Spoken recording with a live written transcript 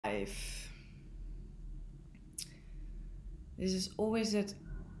live. This is always that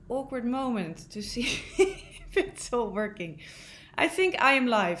awkward moment to see if it's all working. I think I am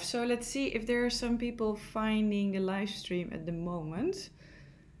live, so let's see if there are some people finding the live stream at the moment.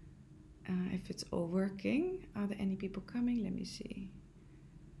 If it's all working. Are there any people coming? Let me see.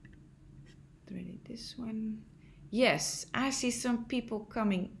 Ready, this one. Yes, I see some people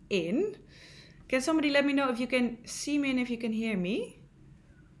coming in. Can somebody let me know if you can see me and if you can hear me?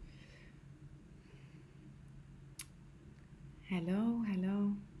 Hello,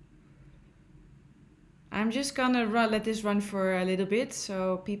 hello. I'm just gonna let this run for a little bit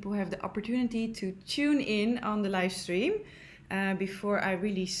so people have the opportunity to tune in on the live stream before I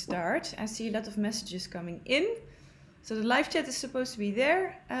really start. I see a lot of messages coming in. So the live chat is supposed to be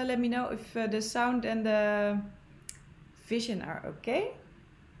there. Let me know if the sound and the vision are okay.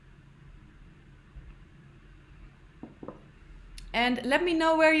 And let me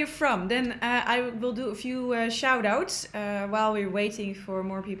know where you're from. Then I will do a few shout outs while we're waiting for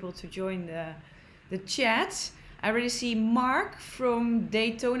more people to join the chat. I already see Mark from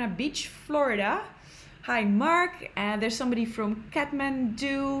Daytona Beach, Florida. Hi, Mark. There's somebody from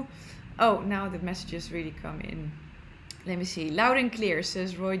Kathmandu. Oh, now the messages really come in. Let me see. Loud and clear,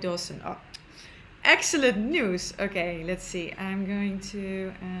 says Roy Dawson. Oh, excellent news. Okay, let's see. I'm going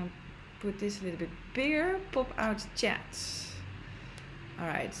to put this a little bit bigger. Pop out chat. All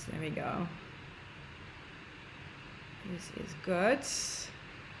right, there we go. This is good.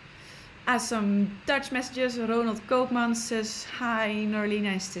 Some Dutch messages. Ronald Koopman says, hi, Norlie,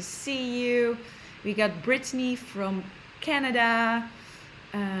 nice to see you. We got Brittany from Canada.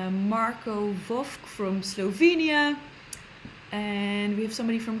 Marco Vovk from Slovenia. And we have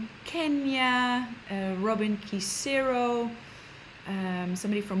somebody from Kenya. Robin Kisero.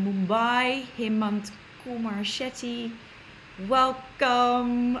 Somebody from Mumbai. Hemant Kumar Shetty.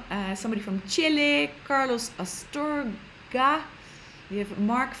 Welcome. Somebody from Chile, Carlos Astorga. We have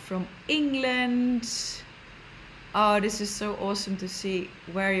Mark from England. Oh, this is so awesome to see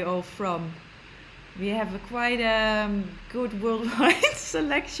where you're all from. We have quite a good worldwide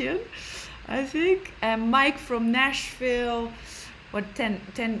selection, I think. Mike from Nashville. What, 10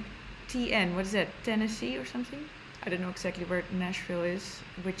 TN, what is that, Tennessee or something? I don't know exactly where Nashville is,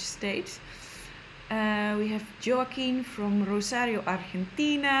 which state. We have Joaquin from Rosario,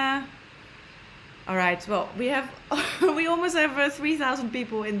 Argentina. All right, well, we almost have 3,000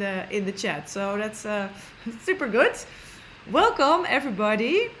 people in the chat, so that's super good. Welcome,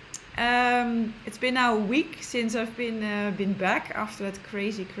 everybody. It's been now a week since I've been back after that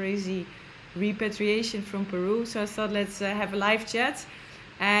crazy repatriation from Peru. So I thought let's have a live chat.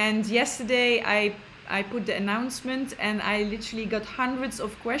 And yesterday I put the announcement, and I literally got hundreds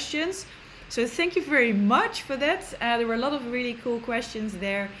of questions. So thank you very much for that. There were a lot of really cool questions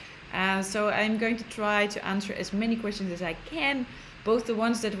there. So I'm going to try to answer as many questions as I can, both the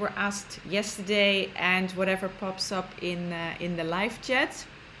ones that were asked yesterday and whatever pops up in the live chat.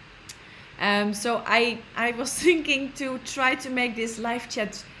 So I was thinking to try to make this live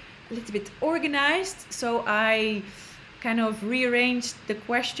chat a little bit organized. So I kind of rearranged the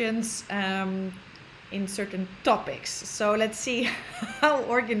questions in certain topics. So let's see how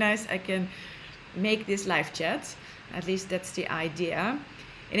organized I can make this live chat. At least that's the idea.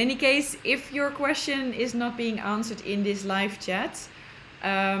 In any case, if your question is not being answered in this live chat,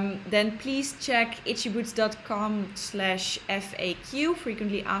 then please check itchyboots.com/FAQ,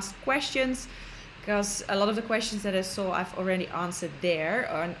 frequently asked questions, because a lot of the questions that I saw I've already answered there,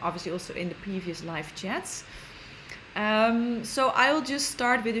 and obviously also in the previous live chats. So I'll just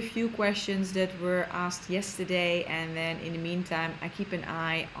start with a few questions that were asked yesterday, and then in the meantime I keep an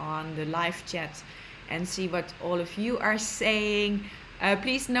eye on the live chat and see what all of you are saying.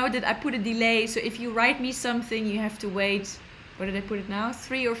 Please note that I put a delay, so if you write me something you have to wait, what did I put it now?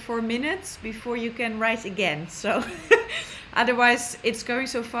 3 or 4 minutes before you can write again. So otherwise it's going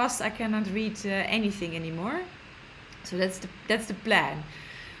so fast I cannot read anything anymore. So that's the plan.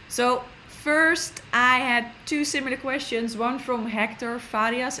 So first, I had 2 similar questions, one from Hector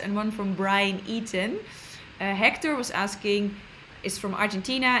Farias and one from Brian Eaton. Hector was asking, is from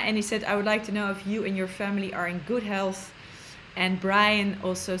Argentina, and he said, I would like to know if you and your family are in good health. And Brian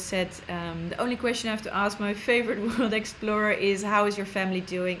also said, the only question I have to ask my favorite world explorer is, how is your family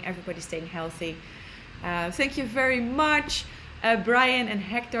doing? Everybody staying healthy. Thank you very much, Brian and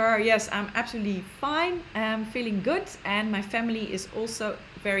Hector. Yes, I'm absolutely fine. I'm feeling good, and my family is also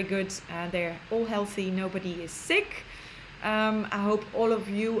very good. They're all healthy. Nobody is sick. I hope all of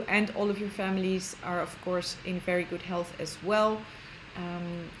you and all of your families are, of course, in very good health as well.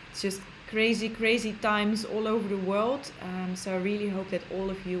 It's just crazy times all over the world. So I really hope that all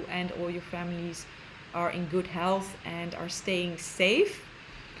of you and all your families are in good health and are staying safe.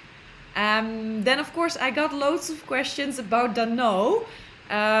 Then of course I got loads of questions about Dhanno.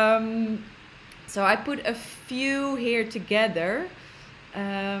 So I put a few here together.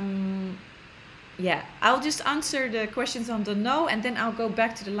 Yeah, I'll just answer the questions on Dhanno, and then I'll go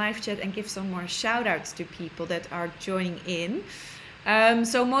back to the live chat and give some more shout outs to people that are joining in.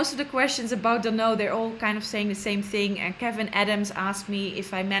 So most of the questions about Dhanno, they're all kind of saying the same thing. And Kevin Adams asked me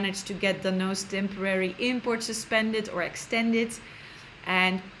if I managed to get Dhanno's temporary import suspended or extended.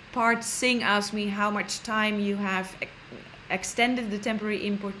 And Part Singh asked me how much time you have extended the temporary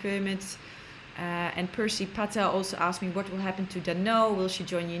import permit. And Percy Patel also asked me what will happen to Dhanno. Will she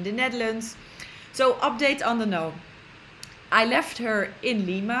join you in the Netherlands? So update on Dhanno. I left her in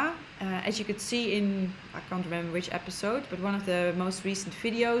Lima. As you could see in, I can't remember which episode, but one of the most recent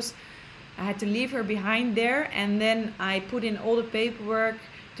videos, I had to leave her behind there, and then I put in all the paperwork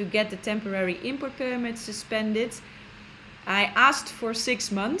to get the temporary import permit suspended. I asked for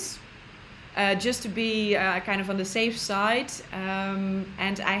 6 months, just to be kind of on the safe side,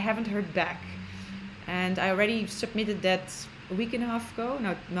 and I haven't heard back. And I already submitted that a week and a half ago,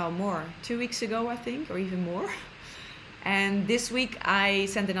 no more, 2 weeks ago I think, or even more. And this week I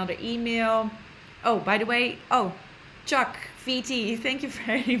sent another email. Oh, by the way, Chuck, VT, thank you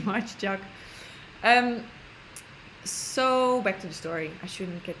very much, Chuck. So back to the story. I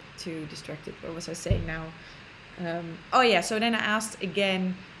shouldn't get too distracted. What was I saying now? Oh yeah, so then I asked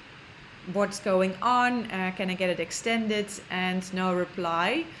again, what's going on? Can I get it extended? And no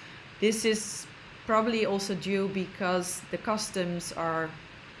reply. This is probably also due because the customs are,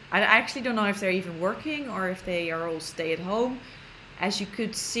 I actually don't know if they're even working or if they are all stay at home. As you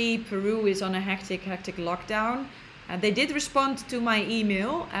could see, Peru is on a hectic lockdown. They did respond to my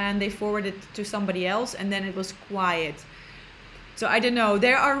email and they forwarded it to somebody else, and then it was quiet. So I don't know.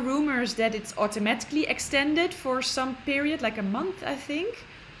 There are rumors that it's automatically extended for some period, like a month, I think.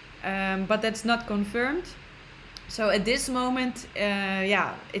 But that's not confirmed. So at this moment,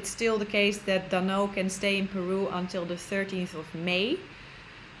 yeah, it's still the case that Dhanno can stay in Peru until the 13th of May,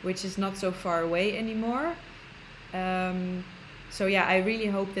 which is not so far away anymore. So yeah, I really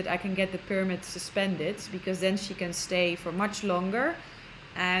hope that I can get the permit suspended, because then she can stay for much longer.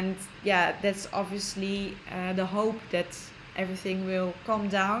 And yeah, that's obviously the hope that everything will calm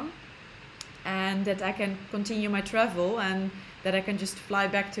down and that I can continue my travel and that I can just fly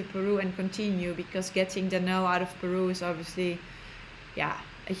back to Peru and continue, because getting Dhanno out of Peru is obviously, yeah,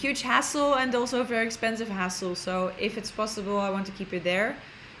 a huge hassle and also a very expensive hassle. So if it's possible, I want to keep it there.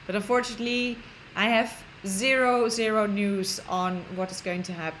 But unfortunately, I have zero news on what is going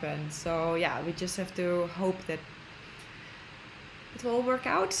to happen. So yeah, we just have to hope that it will all work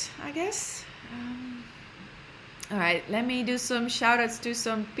out, I guess. All right, let me do some shout outs to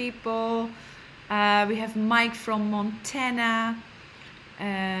some people. We have Mike from Montana,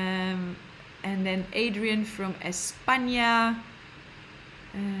 and then Adrian from España.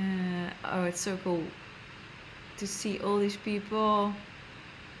 Oh, it's so cool to see all these people.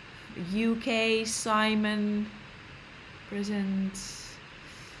 UK, Simon, present.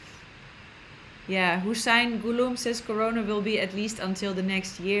 Yeah, Hussein Gulum says Corona will be at least until the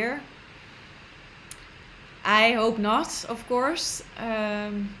next year. I hope not, of course.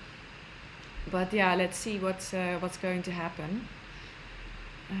 But yeah, let's see what's going to happen.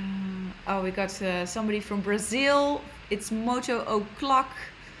 Oh, we got somebody from Brazil. It's Moto O'Clock.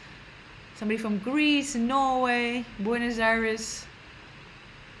 Somebody from Greece, Norway, Buenos Aires.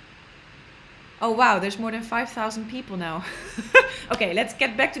 Oh wow, there's more than 5,000 people now. Okay, let's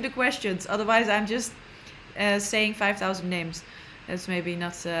get back to the questions. Otherwise, I'm just saying 5,000 names. That's maybe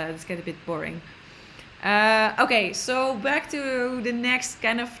not, let's get a bit boring. Okay, so back to the next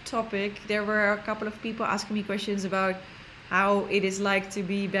kind of topic. There were a couple of people asking me questions about how it is like to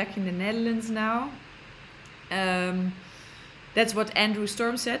be back in the Netherlands now. That's what Andrew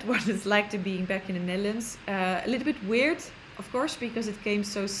Storm said, what it's like to be back in the Netherlands. A little bit weird, of course, because it came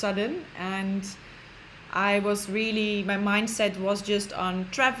so sudden, and I was really, my mindset was just on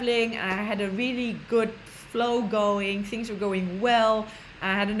traveling. I had a really good flow going, things were going well.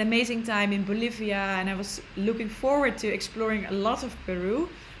 I had an amazing time in Bolivia, and I was looking forward to exploring a lot of Peru.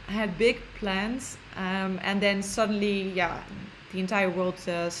 I had big plans, and then suddenly, yeah, the entire world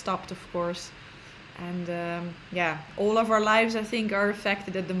stopped, of course. And yeah, all of our lives, I think, are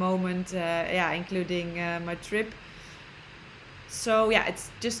affected at the moment, yeah, including my trip. So yeah, it's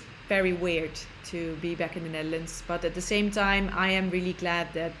just very weird to be back in the Netherlands. But at the same time, I am really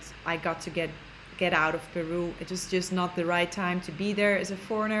glad that I got to get out of Peru. It was just not the right time to be there as a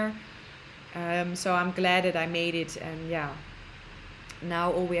foreigner. So I'm glad that I made it, and yeah,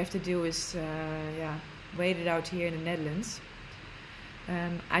 now all we have to do is wait it out here in the Netherlands.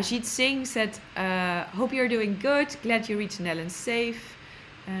 Ajit Singh said, hope you're doing good, glad you reached the Netherlands safe.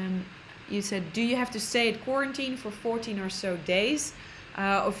 You said, do you have to stay at quarantine for 14 or so days?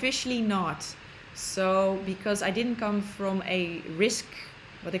 Officially not. So because I didn't come from a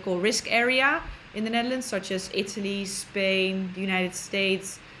what they call risk area in the Netherlands, such as Italy, Spain, the United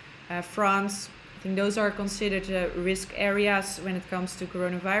States, France. I think those are considered risk areas when it comes to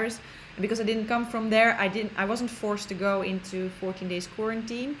coronavirus. And because I didn't come from there, I wasn't forced to go into 14 days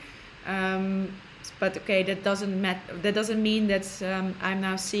quarantine. But okay, that doesn't mean that I'm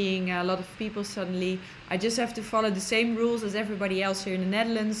now seeing a lot of people suddenly. I just have to follow the same rules as everybody else here in the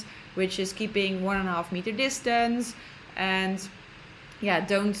Netherlands, which is keeping 1.5 meter distance, and yeah,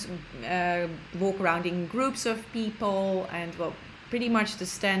 don't walk around in groups of people, and well, pretty much the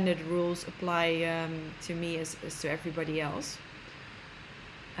standard rules apply to me as to everybody else.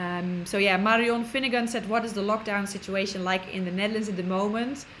 So yeah, Marion Finnegan said, what is the lockdown situation like in the Netherlands at the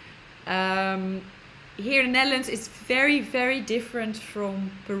moment? Here in the Netherlands, it's very, very different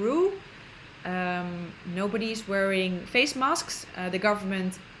from Peru. Nobody's wearing face masks. The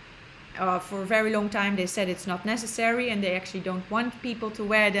government, for a very long time, they said it's not necessary, and they actually don't want people to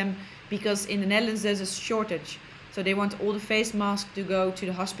wear them because in the Netherlands there's a shortage. So they want all the face masks to go to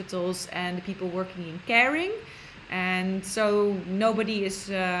the hospitals and the people working in caring. And so nobody is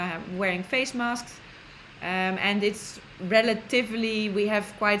wearing face masks. And it's relatively, we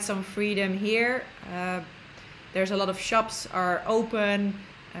have quite some freedom here. There's a lot of shops are open.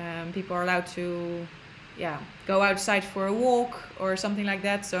 People are allowed to go outside for a walk or something like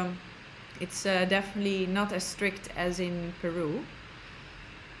that. So it's definitely not as strict as in Peru.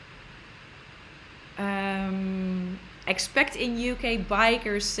 Expect in UK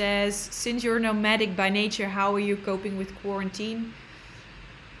Biker says, since you're nomadic by nature, how are you coping with quarantine?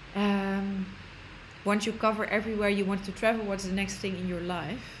 Once you cover everywhere you want to travel, what's the next thing in your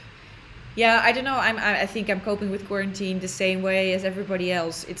life? Yeah, I don't know. I think I'm coping with quarantine the same way as everybody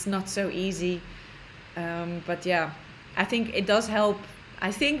else. It's not so easy. But yeah, I think it does help.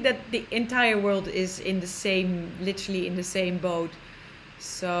 I think that the entire world is literally in the same boat.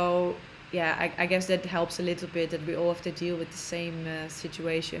 So yeah, I guess that helps a little bit, that we all have to deal with the same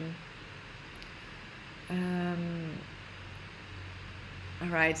situation. All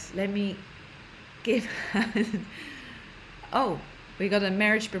right, let me give... Oh, we got a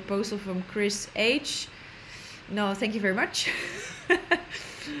marriage proposal from Chris H. No, thank you very much.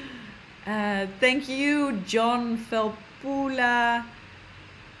 Thank you, John Felpula.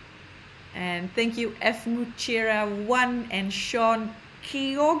 And thank you, F. Muchira1 and Sean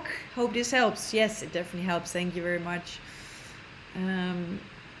Kiog. Hope this helps. Yes, it definitely helps. Thank you very much.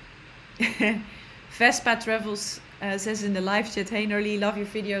 Vespa Travels says in the live chat, hey Norlie, love your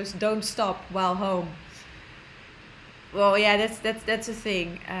videos. Don't stop while home. Well, yeah, that's a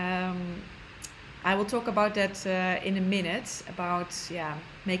thing. I will talk about that in a minute, about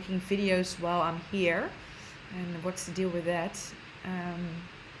making videos while I'm here and what's the deal with that.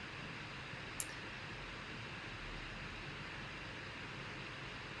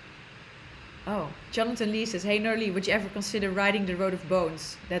 Oh, Jonathan Lee says, hey Norlie, would you ever consider riding the Road of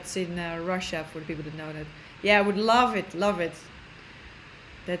Bones? That's in Russia, for the people that know that. Yeah, I would love it, love it.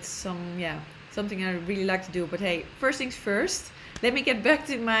 That's something I really like to do. But hey, first things first, let me get back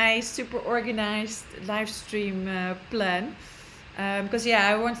to my super organized live stream plan. Because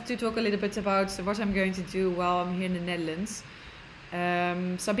I wanted to talk a little bit about what I'm going to do while I'm here in the Netherlands.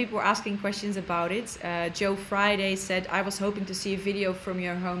 Some people were asking questions about it. Joe Friday said, I was hoping to see a video from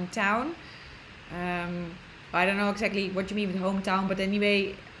your hometown. I don't know exactly what you mean with hometown, but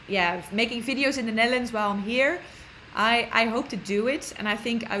anyway, making videos in the Netherlands while I'm here, I hope to do it, and I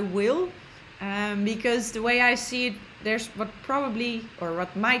think I will, because the way I see it, there's what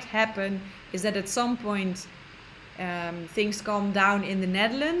might happen is that at some point things calm down in the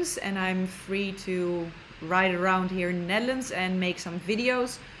Netherlands and I'm free to ride around here in the Netherlands and make some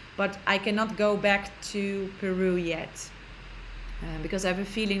videos, but I cannot go back to Peru yet. Because I have a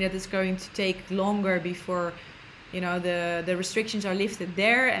feeling that it's going to take longer before, the restrictions are lifted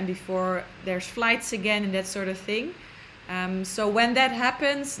there and before there's flights again and that sort of thing. So when that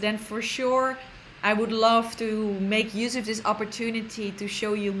happens, then for sure I would love to make use of this opportunity to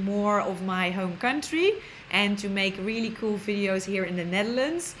show you more of my home country and to make really cool videos here in the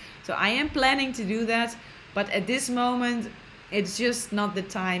Netherlands. So I am planning to do that, but at this moment it's just not the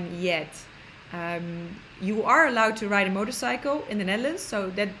time yet. You are allowed to ride a motorcycle in the Netherlands,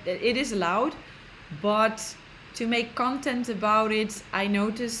 so that it is allowed, but to make content about it. I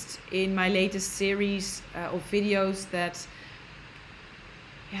noticed in my latest series of videos that,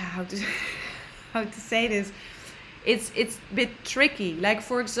 yeah, how to how to say this, it's a bit tricky. Like,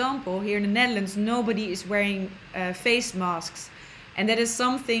 for example, here in the Netherlands, nobody is wearing face masks, and that is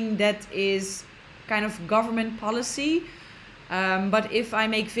something that is kind of government policy. But if I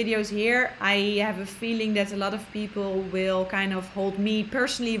make videos here, I have a feeling that a lot of people will kind of hold me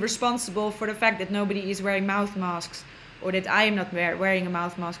personally responsible for the fact that nobody is wearing mouth masks, or that I am not wearing a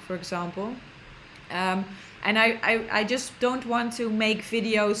mouth mask, for example. And I just don't want to make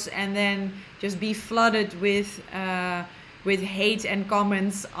videos and then just be flooded with hate and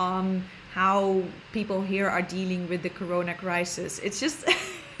comments on how people here are dealing with the corona crisis. It's just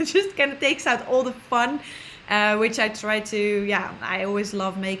it just kind of takes out all the fun, which I try to, yeah, I always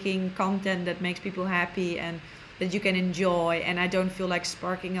love making content that makes people happy and that you can enjoy, and I don't feel like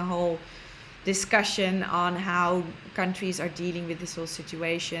sparking a whole discussion on how countries are dealing with this whole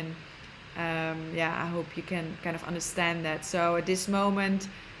situation. Yeah, I hope you can kind of understand that. So at this moment,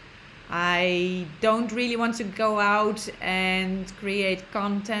 I don't really want to go out and create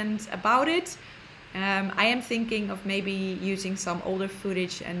content about it. I am thinking of maybe using some older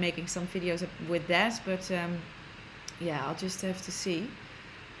footage and making some videos with that, but yeah, I'll just have to see.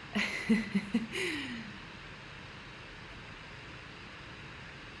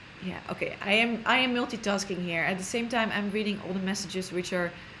 Yeah, okay. I am multitasking here. At the same time, I'm reading all the messages which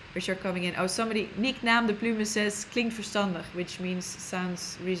are coming in. Oh, somebody, Nick Naam de Plume says, klinkt verstandig, which means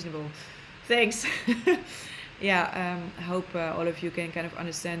sounds reasonable. Thanks. Yeah, I hope all of you can kind of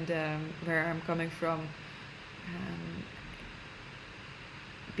understand where I'm coming from.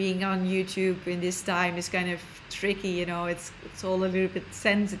 Being on YouTube in this time is kind of tricky, you know, it's all a little bit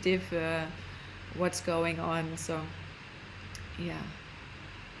sensitive, what's going on, so yeah.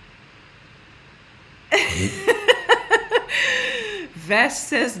 Vest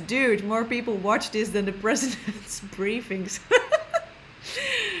says, dude, more people watch this than the president's briefings.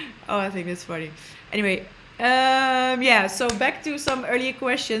 Oh, I think that's funny. Anyway, yeah, so back to some earlier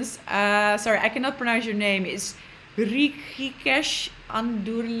questions. Sorry, I cannot pronounce your name. It's Rikikesh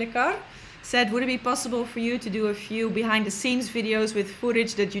Andurlikar. Said, would it be possible for you to do a few behind the scenes videos with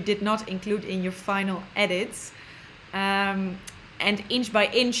footage that you did not include in your final edits? And Inch by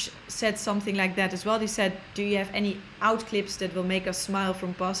Inch said something like that as well. They said, do you have any out clips that will make us smile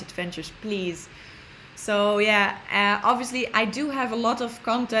from past adventures, please? So yeah, obviously I do have a lot of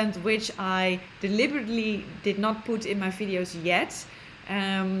content which I deliberately did not put in my videos yet.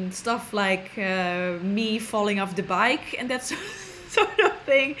 Stuff like me falling off the bike and that sort of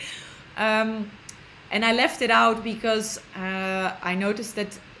thing. And I left it out because I noticed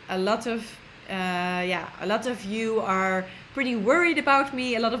that a lot of you are pretty worried about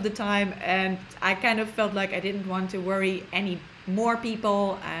me a lot of the time, and I kind of felt like I didn't want to worry any more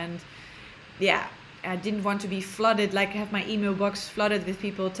people, and yeah, I didn't want to be flooded, like have my email box flooded with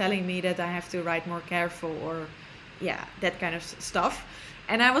people telling me that I have to write more careful, or yeah, that kind of stuff.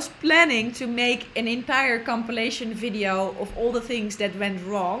 And I was planning to make an entire compilation video of all the things that went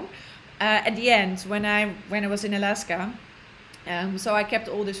wrong at the end when I was in Alaska. So I kept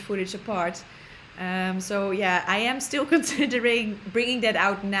all this footage apart. So yeah, I am still considering bringing that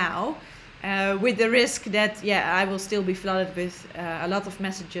out now, with the risk that, yeah, I will still be flooded with a lot of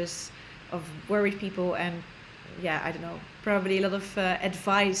messages of worried people, and yeah, I don't know, probably a lot of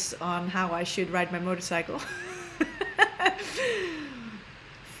advice on how I should ride my motorcycle.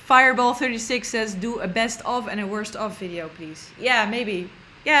 Fireball 36 says, do a best of and a worst of video, please. Yeah, maybe.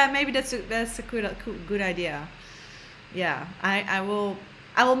 Yeah, maybe that's a good idea. Yeah, I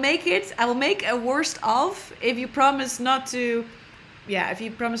will make it. I will make a worst of if you promise not to. Yeah, if you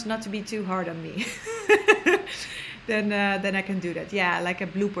promise not to be too hard on me, then I can do that. Yeah, like a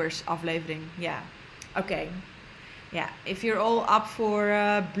bloopers aflevering. Yeah, okay. Yeah, if you're all up for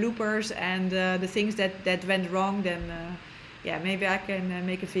bloopers and the things that went wrong, then yeah, maybe I can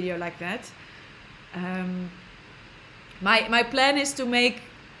make a video like that. My plan is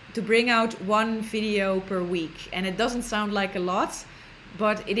to bring out one video per week, and it doesn't sound like a lot,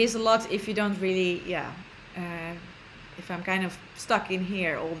 but it is a lot if you don't really, yeah, if I'm kind of stuck in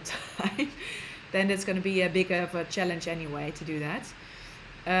here all the time, then it's going to be a big of a challenge anyway to do that.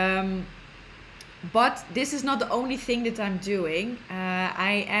 But this is not the only thing that I'm doing.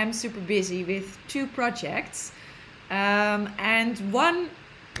 I am super busy with 2 projects, and one,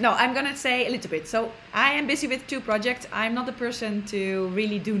 no, I'm gonna say a little bit. So I am busy with 2 projects. I'm not the person to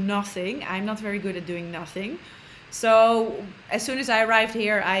really do nothing. I'm not very good at doing nothing. So as soon as I arrived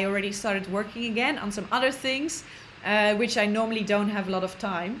here, I already started working again on some other things, which I normally don't have a lot of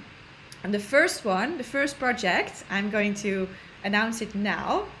time. And the first one, the first project, I'm going to announce it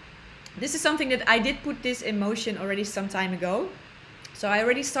now. This is something that I did put this in motion already some time ago. So I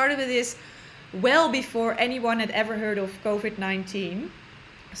already started with this well before anyone had ever heard of COVID-19.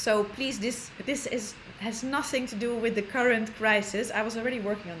 So please, this has nothing to do with the current crisis. I was already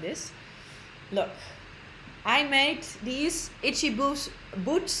working on this. Look, I made these itchy boots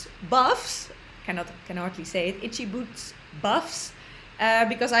buffs. Can hardly say it. Itchy boots buffs,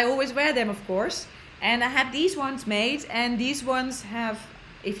 because I always wear them, of course. And I had these ones made, and these ones have,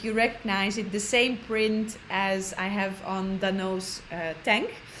 if you recognize it, the same print as I have on Dhanno's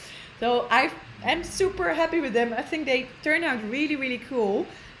tank. So I'm super happy with them. I think they turn out really, really cool.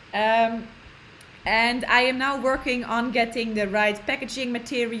 And I am now working on getting the right packaging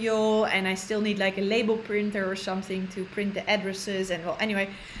material, and I still need like a label printer or something to print the addresses. And well, anyway,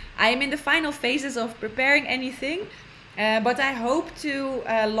 I am in the final phases of preparing anything, but I hope to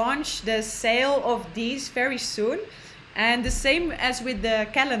launch the sale of these very soon. And the same as with the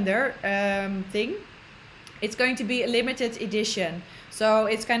calendar thing, it's going to be a limited edition. So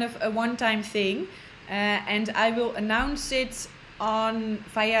it's kind of a one-time thing, and I will announce it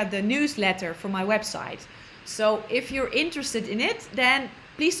via the newsletter from my website. So if you're interested in it, then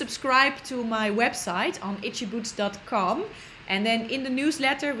please subscribe to my website on itchyboots.com, and then in the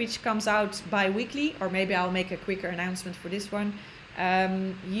newsletter, which comes out bi-weekly, or maybe I'll make a quicker announcement for this one,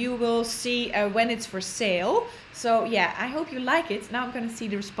 you will see when it's for sale. So yeah, I hope you like it. Now I'm gonna see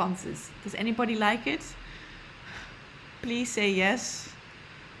the responses. Does anybody like it? Please say yes.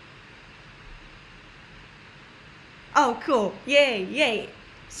 Oh, cool. Yay, yay.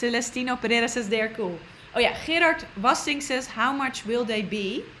 Celestino Pereira says they're cool. Oh yeah, Gerard Wasting says, how much will they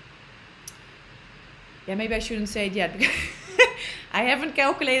be? Yeah, maybe I shouldn't say it yet, because I haven't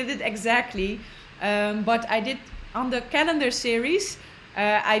calculated it exactly. But I did, on the calendar series,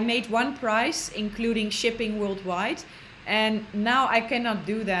 I made one price, including shipping worldwide. And now I cannot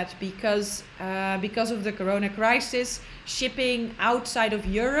do that because of the corona crisis. Shipping outside of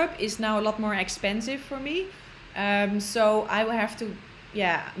Europe is now a lot more expensive for me. So I will have to,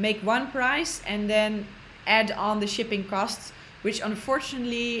 make one price and then add on the shipping costs, which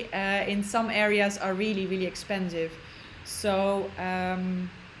unfortunately in some areas are really, really expensive. So I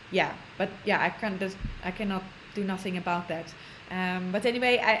cannot do nothing about that. But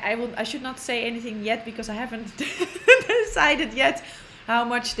anyway, I should not say anything yet because I haven't decided yet how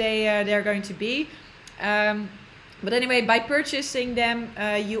much they're going to be. But anyway, by purchasing them,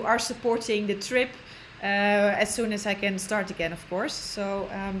 you are supporting the trip. As soon as I can start again, of course. So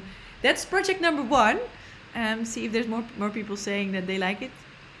that's project number 1. See if there's more people saying that they like it.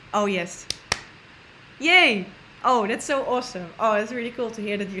 Oh yes, yay! Oh, that's so awesome. Oh, it's really cool to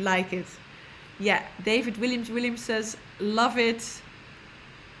hear that you like it. Yeah, David Williams says love it.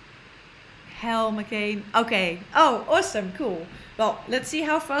 Hell McCain. Okay. Oh, awesome, cool. Well, let's see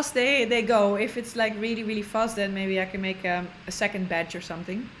how fast they go. If it's like really, really fast, then maybe I can make a second batch or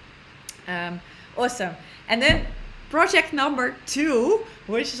something. Awesome. And then project number 2,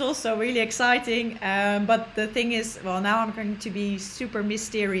 which is also really exciting. But the thing is, well, now I'm going to be super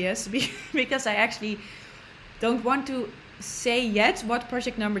mysterious because I actually don't want to say yet what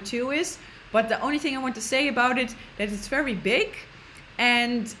project number 2 is. But the only thing I want to say about it, that it's very big.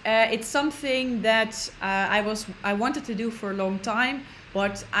 And it's something that I wanted to do for a long time,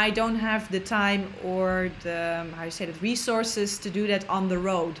 but I don't have the time or the, resources to do that on the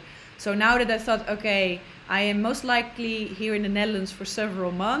road. So now that I thought, okay, I am most likely here in the Netherlands for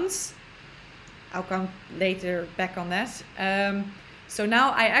several months. I'll come later back on that. So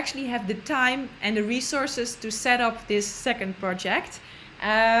now I actually have the time and the resources to set up this second project.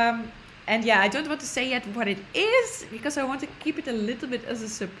 And yeah, I don't want to say yet what it is because I want to keep it a little bit as a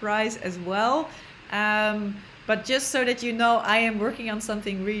surprise as well. But just so that you know, I am working on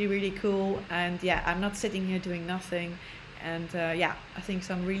something really, really cool. And yeah, I'm not sitting here doing nothing. And I think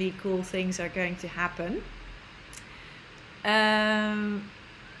some really cool things are going to happen. High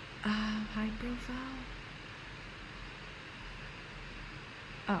profile.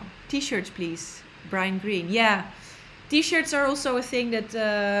 Oh, t-shirts, please. Brian Green. Yeah, t-shirts are also a thing that,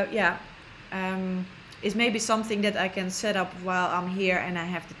 is maybe something that I can set up while I'm here and I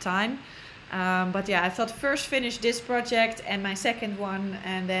have the time. But yeah, I thought first finish this project and my second one,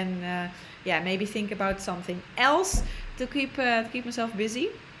 and then maybe think about something else to keep myself busy.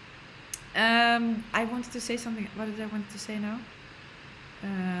 I wanted to say something. What did I want to say now?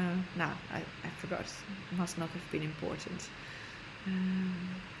 No, I forgot. It must not have been important.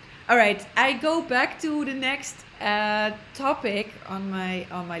 All right, I go back to the next topic on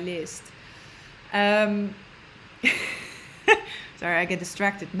my list. Sorry, I get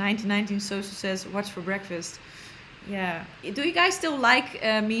distracted. 1919 Social says, what's for breakfast? Yeah. Do you guys still like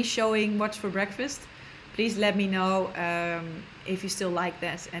me showing what's for breakfast? Please let me know if you still like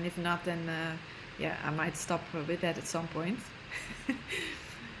that. And if not, then yeah, I might stop with that at some point.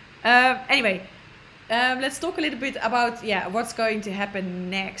 Anyway, let's talk a little bit about what's going to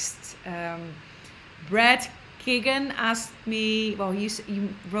happen next. Brad Keegan asked me, well, he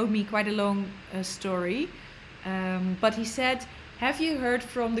wrote me quite a long story, but he said, have you heard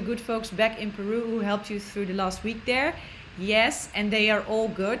from the good folks back in Peru who helped you through the last week there? Yes, and they are all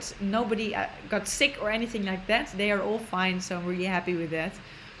good. Nobody got sick or anything like that. They are all fine, so I'm really happy with that.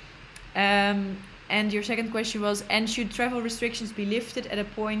 And your second question was, and should travel restrictions be lifted at a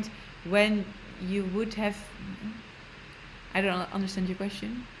point when you would have... I don't understand your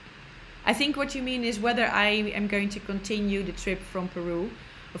question. I think what you mean is whether I am going to continue the trip from Peru.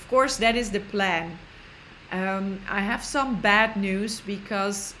 Of course, that is the plan. I have some bad news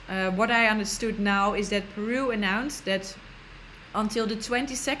because what I understood now is that Peru announced that until the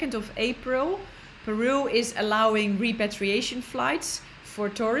 22nd of April, Peru is allowing repatriation flights for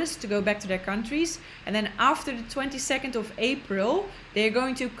tourists to go back to their countries. And then after the 22nd of April, they're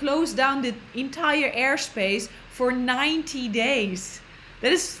going to close down the entire airspace for 90 days.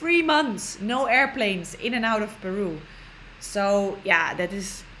 That is 3 months, no airplanes in and out of Peru. So yeah, that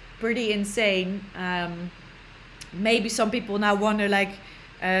is pretty insane. Maybe some people now wonder,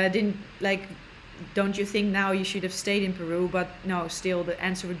 don't you think now you should have stayed in Peru? But no, still the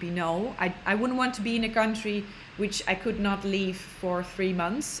answer would be no. I wouldn't want to be in a country which I could not leave for 3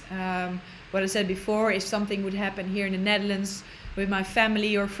 months. What I said before, if something would happen here in the Netherlands with my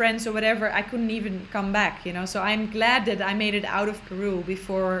family or friends or whatever, I couldn't even come back, you know. So I'm glad that I made it out of Peru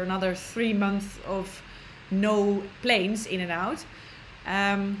before another 3 months of no planes in and out.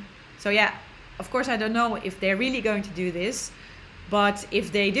 So yeah, of course I don't know if they're really going to do this, but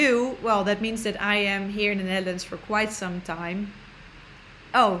if they do, well, that means that I am here in the Netherlands for quite some time.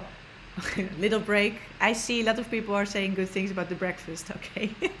 Oh, little break. I see a lot of people are saying good things about the breakfast.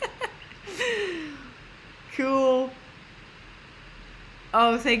 Okay. Cool.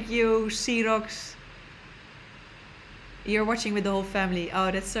 Oh, thank you, Xerox. You're watching with the whole family.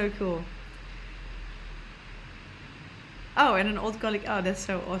 Oh, that's so cool. Oh, and an old colleague. Oh, that's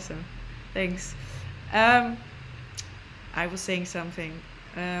so awesome. Thanks. I was saying something.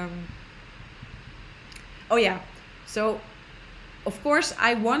 Oh yeah. So, of course,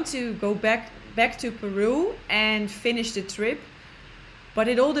 I want to go back to Peru and finish the trip. But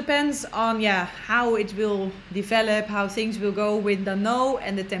it all depends on how it will develop, how things will go with Dhanno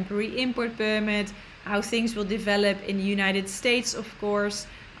and the temporary import permit, how things will develop in the United States, of course.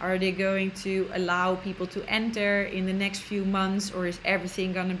 Are they going to allow people to enter in the next few months, or is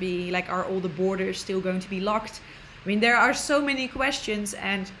everything going to be like, are all the borders still going to be locked? I mean, there are so many questions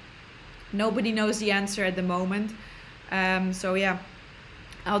and nobody knows the answer at the moment. So yeah,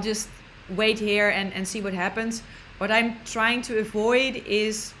 I'll just wait here and see what happens. What I'm trying to avoid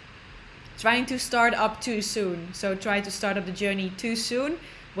is trying to start up too soon. So try to start up the journey too soon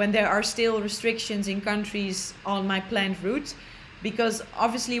when there are still restrictions in countries on my planned route. Because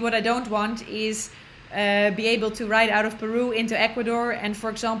obviously what I don't want is be able to ride out of Peru into Ecuador and, for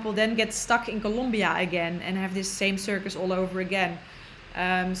example, then get stuck in Colombia again and have this same circus all over again.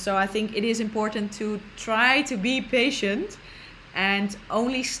 So I think it is important to try to be patient and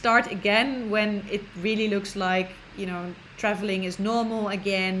only start again when it really looks like, you know, traveling is normal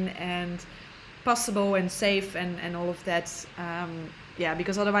again and possible and safe and all of that. Yeah,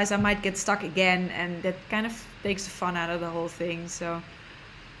 because otherwise I might get stuck again, and that kind of takes the fun out of the whole thing. So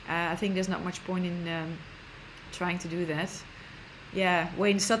I think there's not much point in trying to do that. Yeah,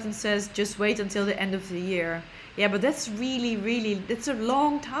 Wayne Sutton says just wait until the end of the year. Yeah, but that's really, that's a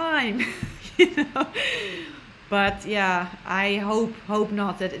long time, you know. But yeah, I hope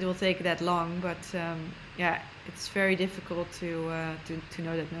not that it will take that long. But yeah, it's very difficult to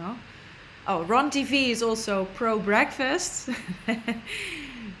know that now. Oh, Ron TV is also pro breakfast.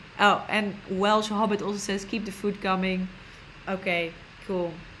 Oh, and Welsh Hobbit also says keep the food coming. Okay,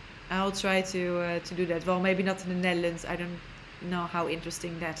 cool. I'll try to do that. Well, maybe not in the Netherlands. I don't know how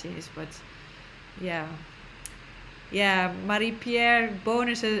interesting that is, but yeah. Yeah, Marie-Pierre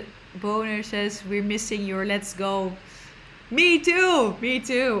Boner says we're missing your let's go. Me too.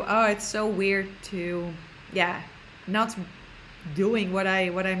 Oh, it's so weird to not doing what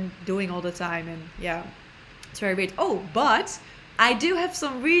I'm doing all the time, and yeah, it's very weird. Oh, but I do have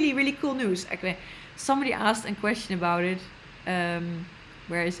some really cool news. Okay, somebody asked a question about it.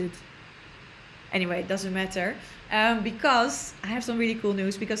 Where is it? Anyway, it doesn't matter, because I have some really cool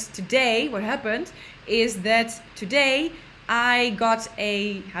news. Because today what happened is that today I got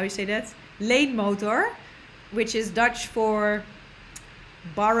a, how you say that? Lane motor, which is Dutch for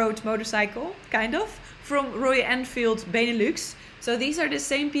borrowed motorcycle, kind of, from Royal Enfield Benelux. So these are the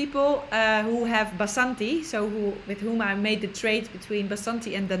same people who have Basanti, so with whom I made the trade between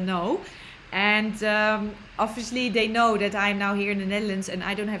Basanti and Dhanno. And obviously they know that I'm now here in the Netherlands and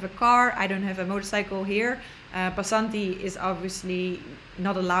I don't have a car, I don't have a motorcycle here. Basanti is obviously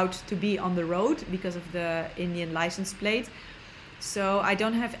not allowed to be on the road because of the Indian license plate. So I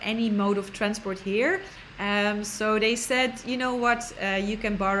don't have any mode of transport here. So they said, you know what, you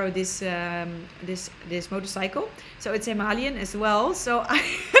can borrow this this motorcycle. So it's Himalayan as well. So I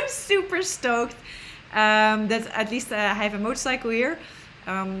am super stoked that at least I have a motorcycle here.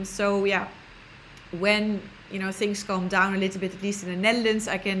 So yeah, when things calm down a little bit, at least in the Netherlands,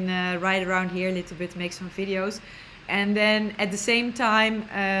 I can ride around here a little bit, make some videos. And then at the same time,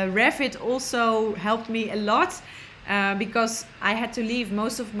 Revit also helped me a lot. Because I had to leave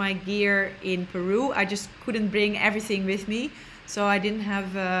most of my gear in Peru. I just couldn't bring everything with me, so I didn't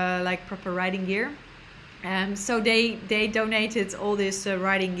have like proper riding gear. So they donated all this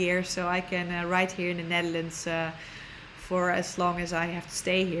riding gear, so I can ride here in the Netherlands for as long as I have to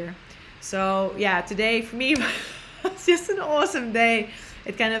stay here. So yeah, today for me was just an awesome day.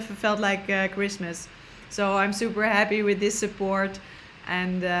 It kind of felt like Christmas. So I'm super happy with this support,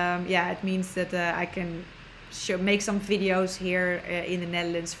 and yeah, it means that I can make some videos here in the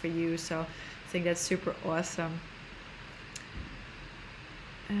Netherlands for you. So I think that's super awesome.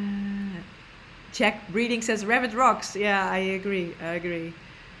 Jack Breeding says Rabbit rocks. Yeah, I agree.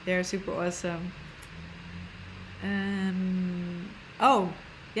 They're super awesome. Oh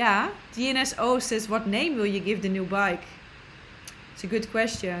yeah, DNSO says, what name will you give the new bike? It's a good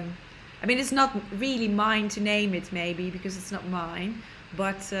question. I mean, it's not really mine to name it, maybe, because it's not mine,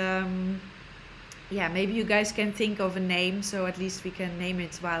 but yeah, maybe you guys can think of a name, so at least we can name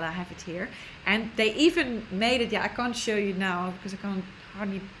it while I have it here. And they even made it, yeah, I can't show you now because I can't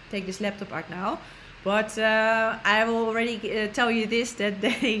hardly take this laptop out now. But I will already tell you this, that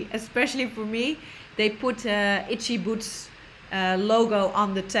they, especially for me, they put Itchy Boots logo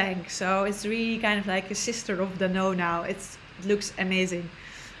on the tank. So it's really kind of like a sister of Dhanno now. It looks amazing.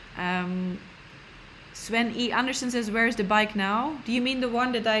 Sven E. Anderson says, where's the bike now? Do you mean the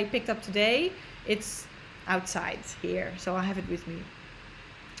one that I picked up today? It's outside here, so I have it with me.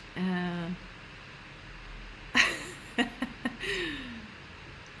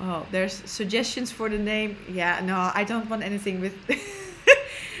 Oh, there's suggestions for the name. Yeah, no, I don't want anything with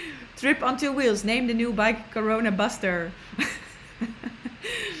Trip on two wheels. Name the new bike Corona Buster.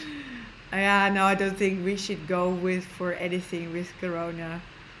 Yeah, no, I don't think we should go for anything with Corona.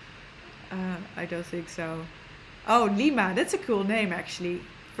 I don't think so. Oh, Lima, that's a cool name actually.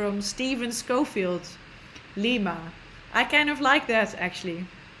 From Steven Schofield. Lima. I kind of like that actually.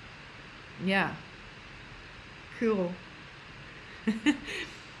 Yeah. Cool.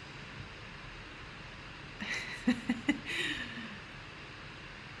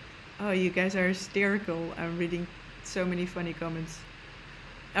 Oh, you guys are hysterical. I'm reading so many funny comments.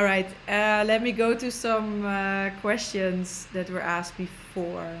 All right, let me go to some questions that were asked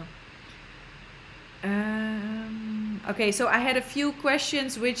before. Okay, so I had a few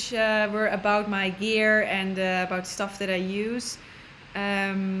questions which were about my gear and about stuff that I use.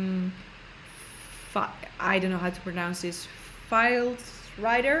 I don't know how to pronounce this. Filed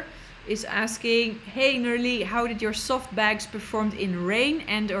Rider is asking, hey Nerly, how did your soft bags performed in rain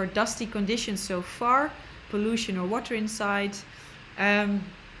and or dusty conditions so far? Pollution or water inside?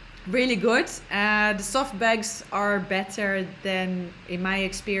 Really good. The soft bags are better than, in my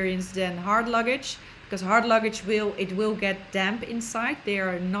experience, than hard luggage, because hard luggage will get damp inside. They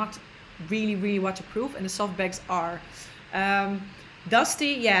are not really waterproof, and the soft bags are.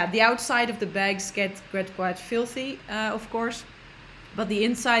 Dusty, yeah, the outside of the bags get quite filthy, of course, but the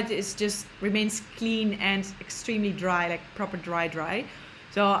inside is just remains clean and extremely dry, like proper dry.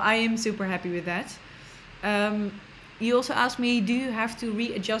 So I am super happy with that. You also asked me, do you have to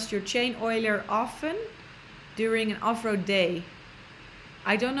readjust your chain oiler often during an off-road day?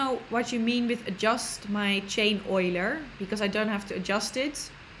 I don't know what you mean with adjust my chain oiler, because I don't have to adjust it.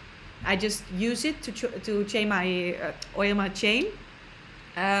 I just use it to chain my oil my chain.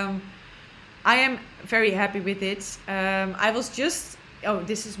 I am very happy with it. I was just, oh,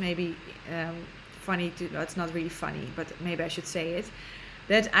 this is maybe funny to, no, it's not really funny, but maybe I should say it,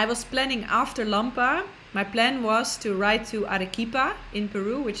 that I was planning after Lampa. My plan was to ride to Arequipa in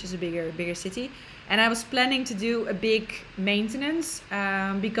Peru, which is a bigger city, and I was planning to do a big maintenance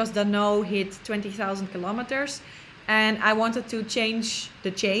because Dhanno hit 20,000 kilometers, and I wanted to change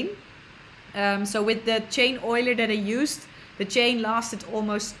the chain. So with the chain oiler that I used, the chain lasted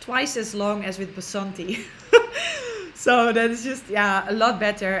almost twice as long as with Basanti. So that is just, yeah, a lot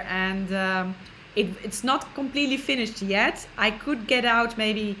better. And it's not completely finished yet. I could get out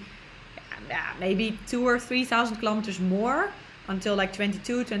maybe 2 or 3,000 kilometers more until like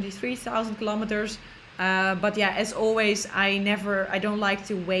 23,000 kilometers. But yeah, as always, I don't like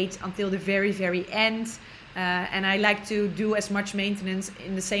to wait until the very end. And I like to do as much maintenance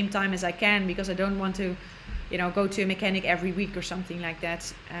in the same time as I can, because I don't want to, go to a mechanic every week or something like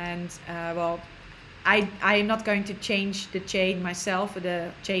that. And well, I am not going to change the chain myself,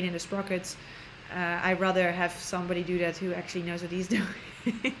 the chain and the sprockets. I'd rather have somebody do that who actually knows what he's doing.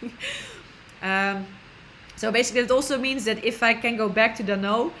 So basically, it also means that if I can go back to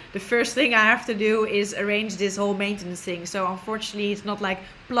Dhanno, the first thing I have to do is arrange this whole maintenance thing. So unfortunately, it's not like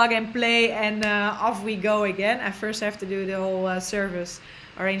plug and play and off we go again. I first have to do the whole service,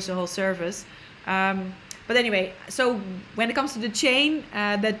 arrange the whole service. But anyway, so when it comes to the chain,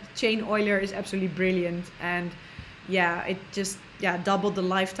 that chain oiler is absolutely brilliant. And yeah, it just doubled the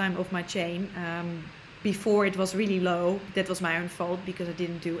lifetime of my chain. Before it was really low. That was my own fault because I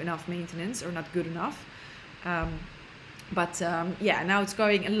didn't do enough maintenance or not good enough. But yeah, now it's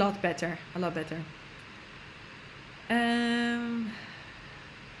going a lot better,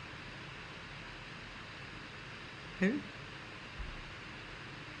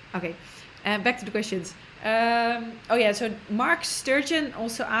 Okay, back to the questions. Oh yeah, so Mark Sturgeon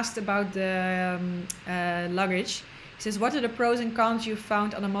also asked about the luggage. He says, what are the pros and cons you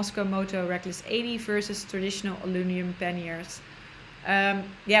found on a Moscow Moto Reckless 80 versus traditional aluminum panniers?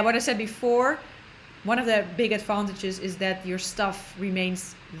 Yeah, what I said before, one of the big advantages is that your stuff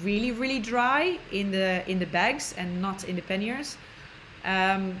remains really dry in the bags and not in the panniers.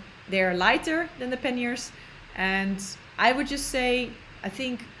 They're lighter than the panniers, and I would just say I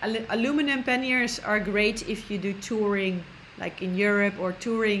think aluminum panniers are great if you do touring like in Europe or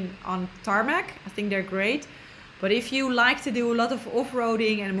touring on tarmac. I think they're great. But if you like to do a lot of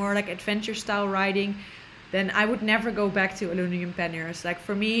off-roading and more like adventure style riding, then I would never go back to aluminum panniers. Like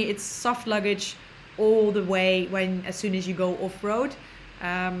for me, it's soft luggage all the way as soon as you go off-road.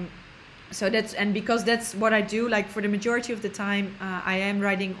 So because that's what I do, like for the majority of the time, I am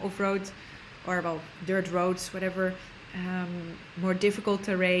riding off-road or well, dirt roads, whatever, more difficult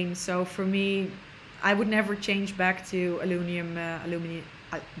terrain. So for me, I would never change back to aluminum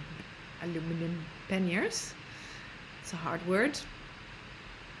panniers. It's a hard word.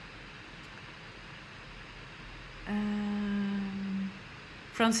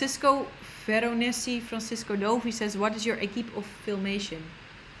 Francisco Novi says, what is your equipe of filmation?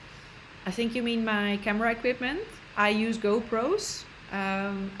 I think you mean my camera equipment. I use GoPros.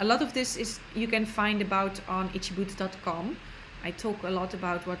 A lot of this you can find about on itchyboots.com. I talk a lot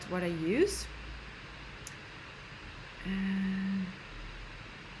about what I use.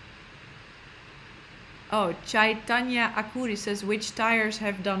 Oh, Chaitanya Akuri says, which tires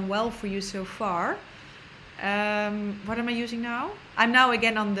have done well for you so far? What am I using now? I'm now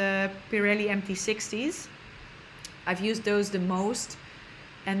again on the Pirelli MT60s. I've used those the most.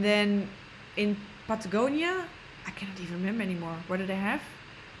 And then in Patagonia, I cannot even remember anymore. What did I have?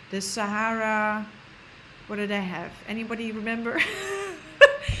 The Sahara. What did I have? Anybody remember?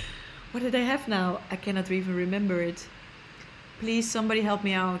 What did I have now? I cannot even remember it. Please, somebody help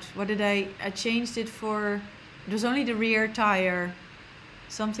me out. What did I changed it for? It was only the rear tire.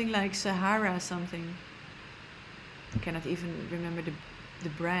 Something like Sahara something. I cannot even remember the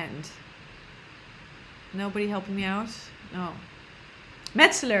brand. Nobody helping me out? No.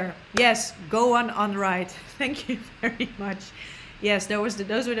 Metzeler. Yes, go on right. Thank you very much. Yes, those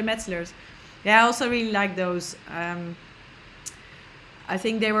were the Metzelers. Yeah, I also really like those. I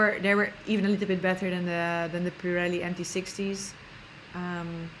think they were even a little bit better than the Pirelli MT60s.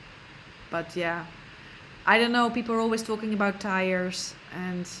 But yeah, I don't know. People are always talking about tires,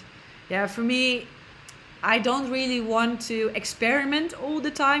 and yeah, for me, I don't really want to experiment all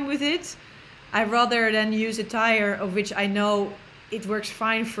the time with it. I rather than use a tire of which I know it works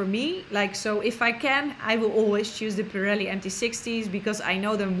fine for me. Like, so if I can, I will always choose the Pirelli MT60s because I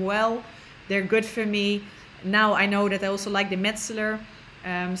know them well. They're good for me. Now I know that I also like the Metzeler.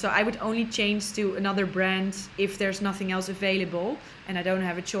 So I would only change to another brand if there's nothing else available and I don't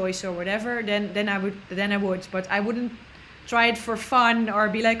have a choice or whatever. Then I would, but I wouldn't try it for fun or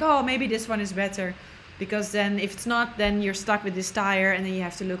be like, oh, maybe this one is better, because then if it's not, then you're stuck with this tire and then you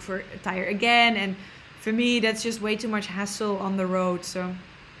have to look for a tire again. And for me, that's just way too much hassle on the road. So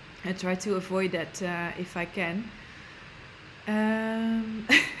I try to avoid that if I can.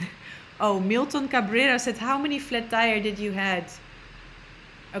 Oh, Milton Cabrera said, how many flat tire did you had?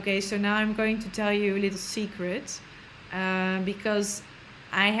 Okay, so now I'm going to tell you a little secret. because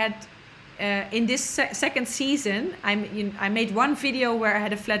I had in this second season, I made one video where I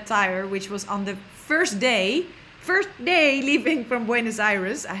had a flat tire, which was on the first day leaving from Buenos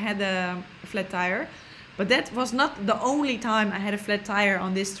Aires. I had a flat tire, but that was not the only time I had a flat tire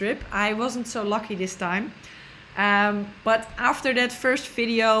on this trip. I wasn't so lucky this time. But after that first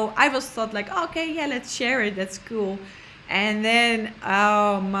video, I was thought like, okay, yeah, let's share it. That's cool. And then,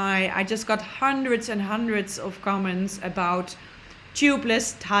 oh my, I just got hundreds and hundreds of comments about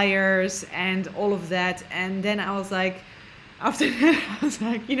tubeless tires and all of that. And then I was like, after that, I was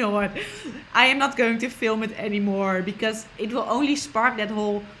like, you know what? I am not going to film it anymore, because it will only spark that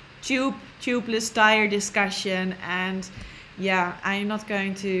whole tubeless tire discussion. And yeah, I'm not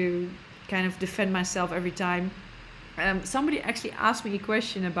going to kind of defend myself every time. Somebody actually asked me a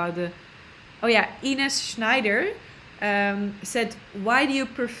question about the, oh yeah, Ines Schneider said, why do you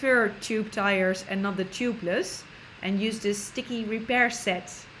prefer tube tires and not the tubeless, and use this sticky repair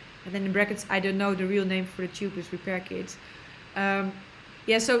set? And then in brackets, I don't know the real name for the tubeless repair kit.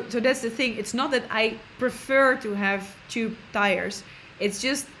 Yeah, so that's the thing. It's not that I prefer to have tube tires. It's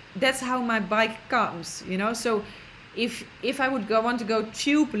just that's how my bike comes, you know. So if I would want to go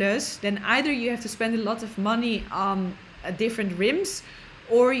tubeless, then either you have to spend a lot of money on different rims,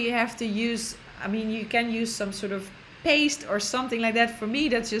 or you have to use, I mean, you can use some sort of paste or something like that. For me,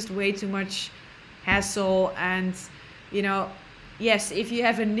 that's just way too much hassle. And you know, yes, if you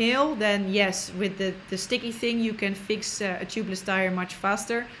have a nail, then yes, with the sticky thing you can fix a tubeless tire much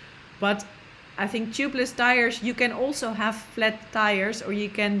faster. But I think tubeless tires, you can also have flat tires, or you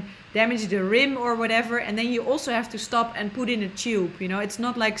can damage the rim or whatever, and then you also have to stop and put in a tube. You know, it's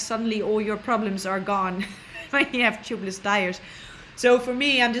not like suddenly all your problems are gone when you have tubeless tires. So for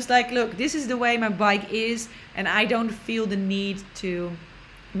me, I'm just like, look, this is the way my bike is, and I don't feel the need to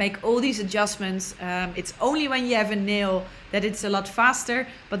make all these adjustments. It's only when you have a nail that it's a lot faster,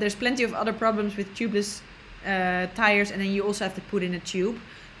 but there's plenty of other problems with tubeless tires, and then you also have to put in a tube.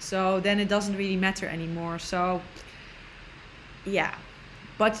 So then it doesn't really matter anymore. So yeah,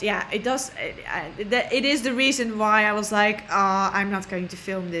 but yeah, it does. It is the reason why I was like, I'm not going to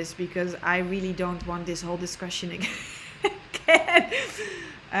film this, because I really don't want this whole discussion again.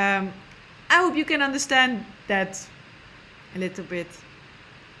 I hope you can understand that a little bit.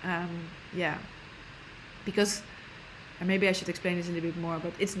 Yeah, because maybe I should explain this a little bit more,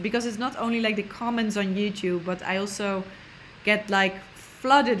 but it's because it's not only like the comments on YouTube, but I also get like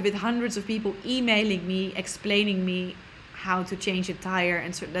flooded with hundreds of people emailing me, explaining me how to change a tire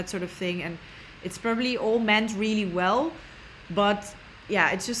and that sort of thing. And it's probably all meant really well, but yeah,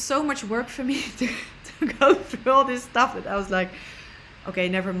 it's just so much work for me to go through all this stuff that I was like, okay,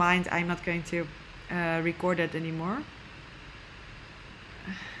 never mind, I'm not going to record it anymore.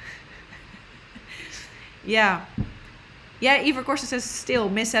 Yeah, Eva Corsa says, still,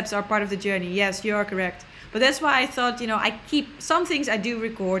 mishaps are part of the journey. Yes, you are correct. But that's why I thought, you know, I keep some things I do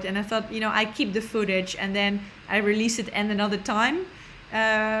record, and I thought, you know, I keep the footage and then I release it at another time.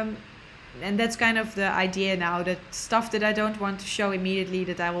 And that's kind of the idea now, that stuff that I don't want to show immediately,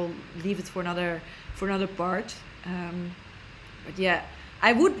 that I will leave it for another part. But yeah,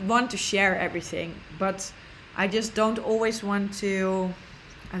 I would want to share everything, but I just don't always want to,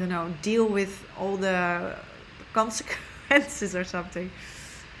 I don't know, deal with all the consequences or something.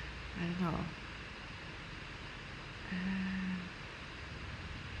 I don't know.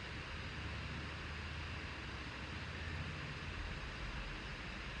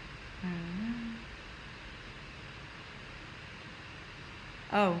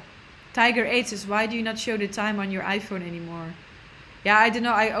 Oh, Tiger 8 says, why do you not show the time on your iPhone anymore? Yeah, I don't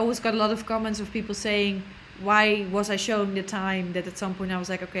know. I always got a lot of comments of people saying, why was I showing the time? That at some point I was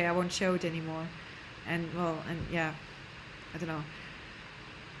like, okay, I won't show it anymore. And well, and yeah, I don't know.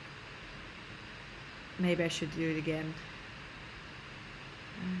 Maybe I should do it again.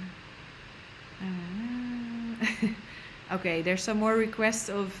 Okay, there's some more requests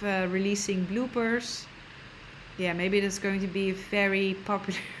of releasing bloopers. Yeah, maybe that's going to be a very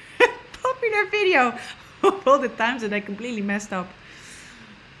popular video of all the times that I completely messed up.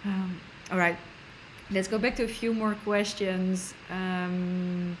 All right, let's go back to a few more questions.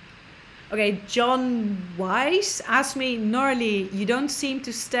 Okay, John Weiss asked me, Norley, you don't seem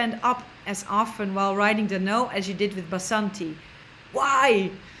to stand up as often while riding the Dhanno as you did with Basanti. Why?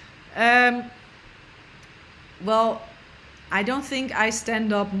 Well, I don't think I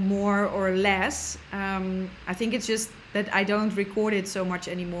stand up more or less. I think it's just that I don't record it so much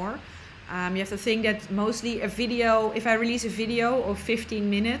anymore. You have to think that mostly a video, if I release a video of 15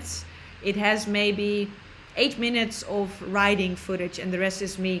 minutes, it has maybe 8 minutes of riding footage and the rest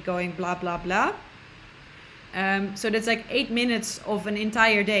is me going blah, blah, blah. So that's like 8 minutes of an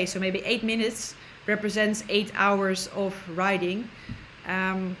entire day. So maybe 8 minutes represents 8 hours of riding.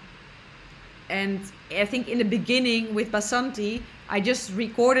 And I think in the beginning with Basanti, I just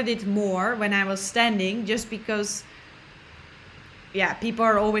recorded it more when I was standing, just because, yeah, people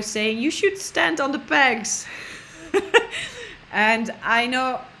are always saying, you should stand on the pegs. And I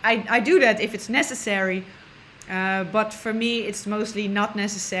know I do that if it's necessary. But for me, it's mostly not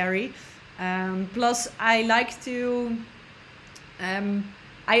necessary. Plus, I like to...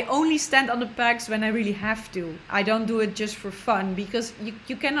 I only stand on the pegs when I really have to. I don't do it just for fun, because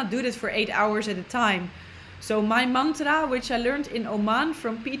you cannot do this for 8 hours at a time. So my mantra, which I learned in Oman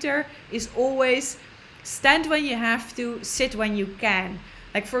from Peter, is always stand when you have to, sit when you can.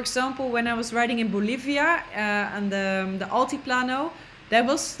 Like, for example, when I was riding in Bolivia on the Altiplano, that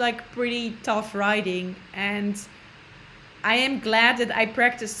was like pretty tough riding. And I am glad that I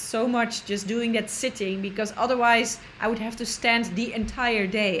practiced so much just doing that sitting, because otherwise I would have to stand the entire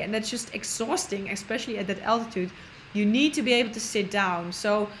day, and that's just exhausting, especially at that altitude. You need to be able to sit down.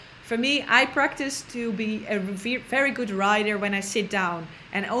 So for me, I practice to be a very good rider when I sit down,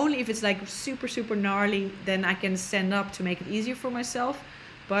 and only if it's like super, super gnarly, then I can stand up to make it easier for myself.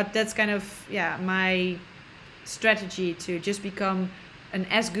 But that's kind of, yeah, my strategy to just become an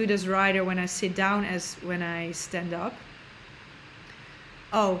as good as rider when I sit down as when I stand up.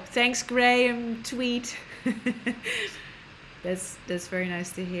 Oh, thanks, Graham. Tweet. That's very nice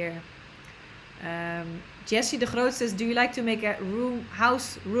to hear. Jessie de Groot says, do you like to make a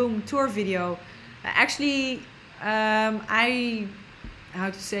house room tour video? Actually, how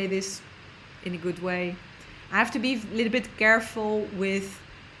to say this in a good way? I have to be a little bit careful with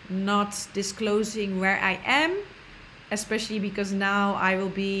not disclosing where I am, especially because now I will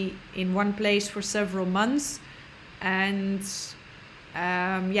be in one place for several months. And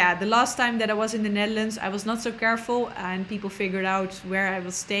yeah, the last time that I was in the Netherlands, I was not so careful, and people figured out where I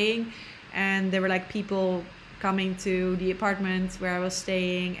was staying, and there were like people coming to the apartment where I was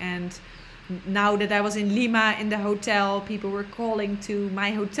staying. And now that I was in Lima in the hotel, people were calling to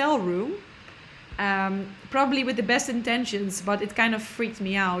my hotel room, probably with the best intentions, but it kind of freaked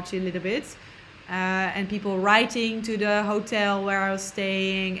me out a little bit. And people writing to the hotel where I was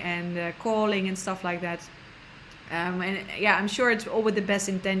staying and calling and stuff like that. And yeah, I'm sure it's all with the best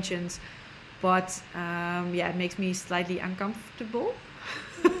intentions, but yeah, it makes me slightly uncomfortable.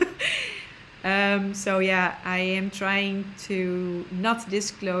 So yeah, I am trying to not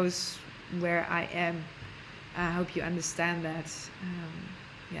disclose where I am. I hope you understand that.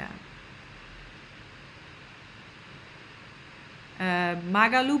 Yeah.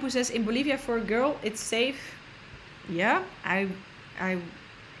 Magalupo says, in Bolivia for a girl, it's safe. Yeah, I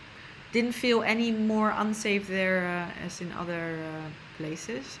didn't feel any more unsafe there as in other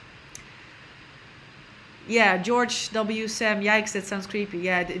places. Yeah, George W. Sam, yikes, that sounds creepy.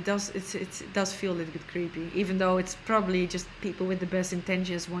 Yeah, it does. It does feel a little bit creepy, even though it's probably just people with the best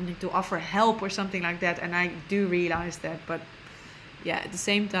intentions wanting to offer help or something like that. And I do realize that, but yeah, at the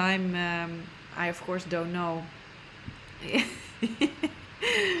same time, I of course don't know.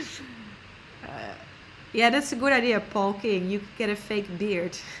 Yeah, that's a good idea, Paul King. You could get a fake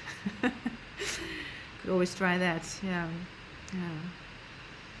beard. Could always try that. Yeah, yeah.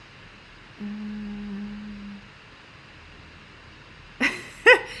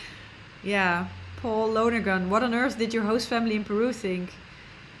 Yeah, Paul Lonergan. What on earth did your host family in Peru think?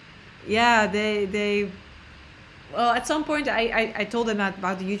 Yeah, they well, at some point I told them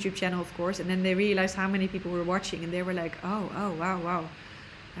about the YouTube channel, of course, and then they realized how many people were watching, and they were like, oh, wow.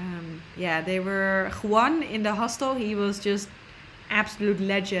 Yeah, they were... Juan in the hostel, he was just absolute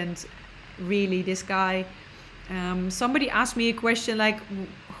legend, really, this guy. Somebody asked me a question like,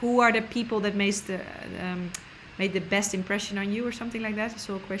 who are the people that made the best impression on you, or something like that. I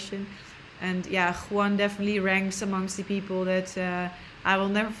saw a question. And yeah, Juan definitely ranks amongst the people that I will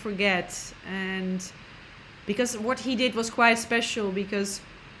never forget. And because what he did was quite special, because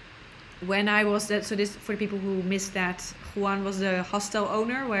when I was that, so this for the people who missed that, Juan was the hostel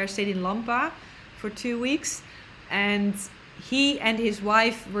owner where I stayed in Lampa for 2 weeks, and he and his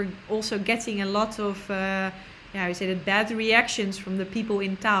wife were also getting a lot of yeah, I say that, bad reactions from the people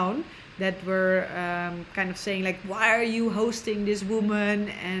in town that were kind of saying like, why are you hosting this woman,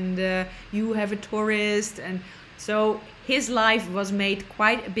 and you have a tourist. And so his life was made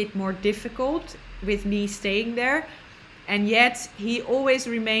quite a bit more difficult with me staying there, and yet he always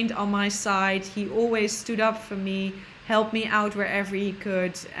remained on my side. He always stood up for me, helped me out wherever he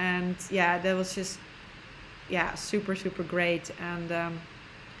could, and yeah, that was just, yeah, super great. And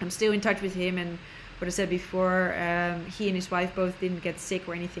I'm still in touch with him, and what I said before, he and his wife both didn't get sick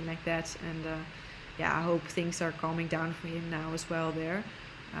or anything like that. And yeah, I hope things are calming down for him now as well there.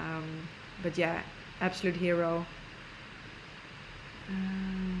 But yeah, absolute hero.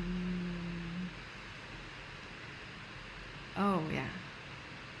 Oh yeah.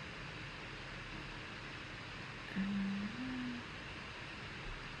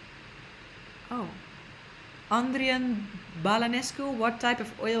 Oh, Andrian Balanescu, what type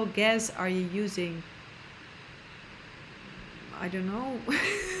of oil gas are you using? I don't know.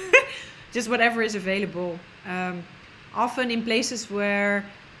 Just whatever is available. Often in places where,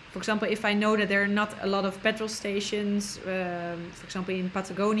 for example, if I know that there are not a lot of petrol stations, for example in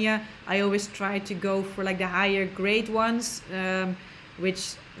Patagonia, I always try to go for like the higher grade ones,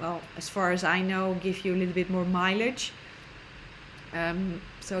 which, well, as far as I know, give you a little bit more mileage.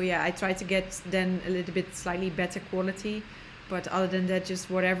 So yeah, I try to get then a little bit slightly better quality, but other than that, just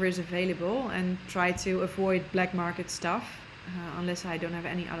whatever is available, and try to avoid black market stuff, unless I don't have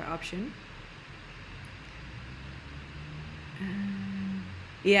any other option.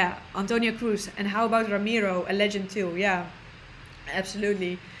 Yeah, Antonio Cruz. And how about Ramiro, a legend too? Yeah,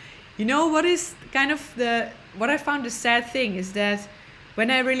 absolutely. You know what is kind of what I found the sad thing is that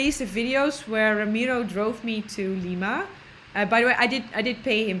when I released the videos where Ramiro drove me to Lima, by the way, I did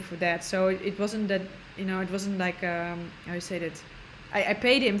pay him for that, so it wasn't that, you know, it wasn't like how you say that, I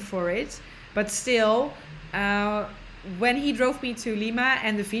paid him for it, but still, when he drove me to Lima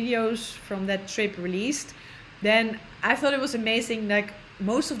and the videos from that trip released, then I thought it was amazing. Like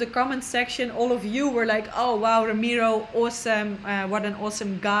most of the comment section, all of you were like, "Oh wow, Ramiro, awesome! What an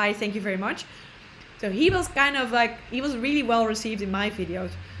awesome guy! Thank you very much." So he was kind of like, he was really well received in my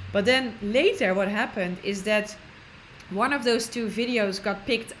videos. But then later, what happened is that one of those two videos got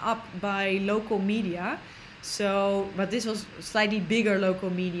picked up by local media. So, but this was slightly bigger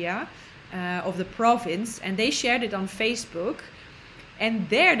local media of the province, and they shared it on Facebook. And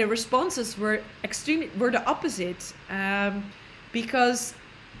there, the responses were the opposite, because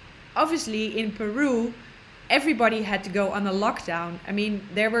obviously in Peru, everybody had to go on a lockdown. I mean,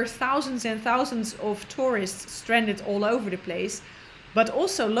 there were thousands and thousands of tourists stranded all over the place, but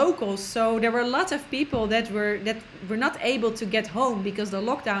also locals. So there were a lot of people that were not able to get home because the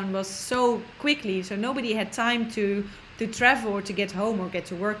lockdown was so quickly. So nobody had time to travel or to get home or get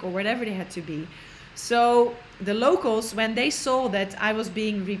to work or whatever they had to be. So the locals, when they saw that I was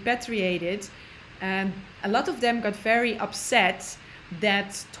being repatriated, a lot of them got very upset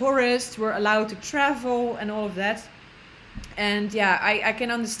that tourists were allowed to travel and all of that. And yeah, I can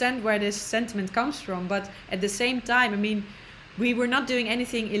understand where this sentiment comes from, but at the same time, I mean, we were not doing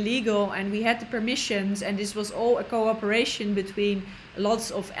anything illegal and we had the permissions, and this was all a cooperation between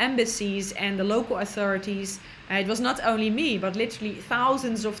lots of embassies and the local authorities. It was not only me, but literally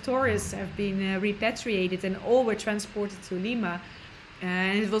thousands of tourists have been repatriated and all were transported to Lima.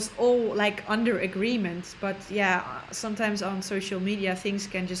 And it was all like under agreement. But yeah, sometimes on social media things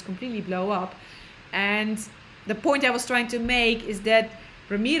can just completely blow up. And the point I was trying to make is that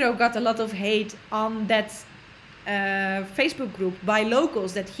Ramiro got a lot of hate on that Facebook group by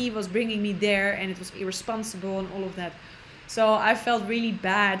locals, that he was bringing me there and it was irresponsible and all of that. So I felt really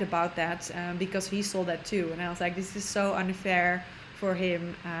bad about that, because he saw that too, and I was like, this is so unfair for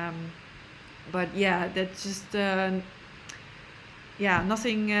him. But yeah, that's just yeah,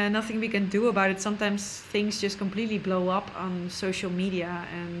 nothing we can do about it. Sometimes things just completely blow up on social media,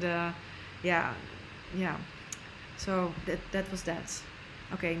 and yeah. So that was that.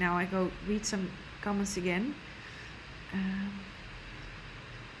 Okay, now I go read some comments again.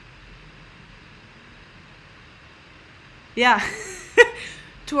 Yeah.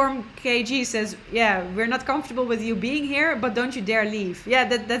 Torm KG says, yeah, we're not comfortable with you being here, but don't you dare leave. Yeah,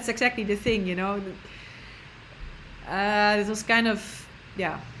 that's exactly the thing, you know. It was kind of,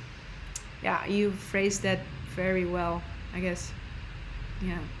 yeah, you phrased that very well, I guess.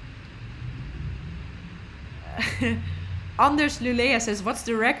 Yeah. Anders Lulea says, what's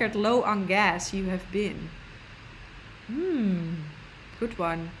the record low on gas you have been? Good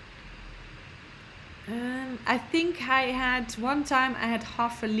one. I think I had one time I had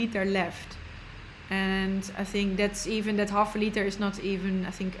half a liter left, and I think that's even that half a liter is not even,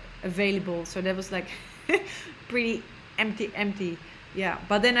 I think, available. So that was like pretty empty. Yeah,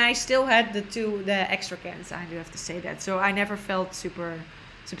 but then I still had the extra cans. I do have to say that. So I never felt super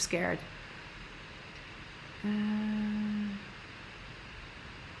scared.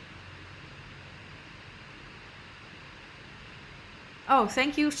 Oh,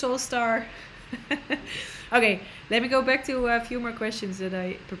 thank you, Soulstar. Okay, let me go back to a few more questions that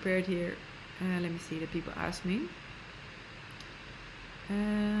I prepared here. Let me see, that people asked me.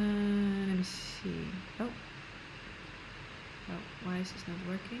 Let me see. Oh, why is this not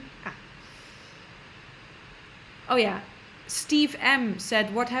working? Oh yeah, Steve M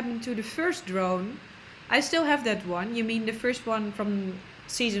said, what happened to the first drone? I still have that one. You mean the first one from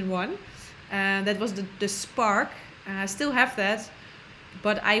season 1? That was the Spark. I still have that,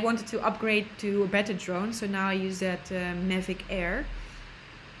 but I wanted to upgrade to a better drone, so now I use that Mavic Air.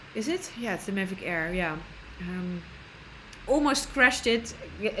 Is it? Yeah, it's the Mavic Air, yeah. Almost crashed it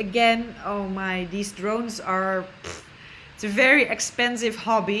again. Oh my, these drones are... It's a very expensive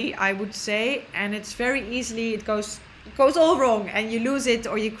hobby, I would say, and it's very easily, it goes all wrong, and you lose it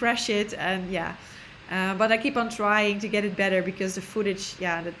or you crash it, and yeah. But I keep on trying to get it better, because the footage,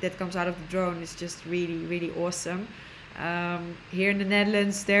 yeah, that comes out of the drone is just really, really awesome. Here in the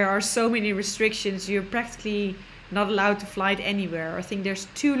Netherlands, there are so many restrictions. You're practically not allowed to fly it anywhere. I think there's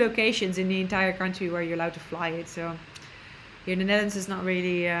 2 locations in the entire country where you're allowed to fly it. So here in the Netherlands, it's not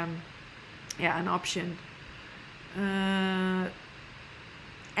really, yeah, an option.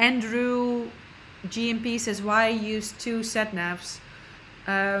 Andrew GMP says, why use 2 sat navs?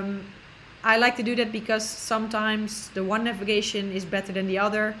 I like to do that because sometimes the one navigation is better than the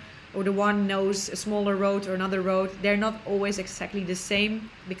other, or the one knows a smaller road or another road. They're not always exactly the same,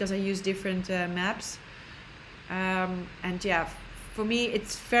 because I use different maps. And yeah, for me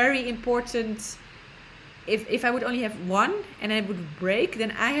it's very important. If I would only have one and it would break,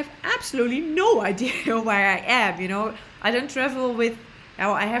 then I have absolutely no idea where I am, you know. I don't travel with,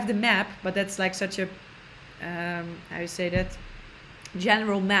 well, I have the map, but that's like such a, how you say that,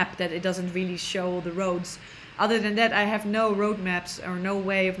 general map, that it doesn't really show all the roads. Other than that, I have no road maps or no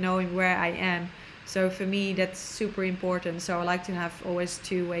way of knowing where I am. So for me, that's super important. So I like to have always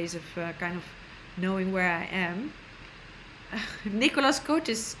 2 ways of kind of knowing where I am. Nicolas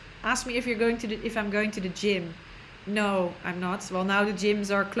Cotis asked me if I'm going to the gym. No, I'm not. Well, now the gyms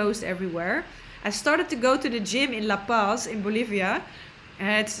are closed everywhere. I started to go to the gym in La Paz in Bolivia.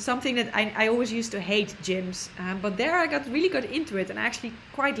 It's something that I always used to hate, gyms, but there I really got into it, and I actually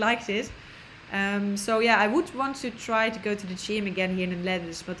quite liked it. So yeah, I would want to try to go to the gym again here in the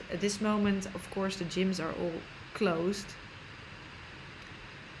Netherlands, but at this moment, of course, the gyms are all closed.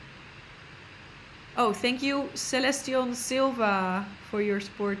 Oh, thank you, Celestion Silva, for your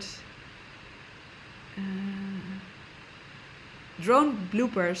support. Drone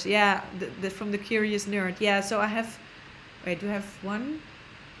bloopers, yeah, from the Curious Nerd. Yeah, so I have, wait, do I have one?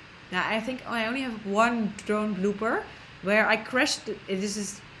 Now I think I only have one drone blooper where I crashed. This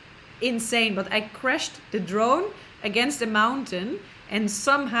is insane, but I crashed the drone against a mountain, and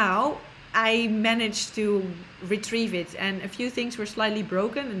somehow I managed to retrieve it. And a few things were slightly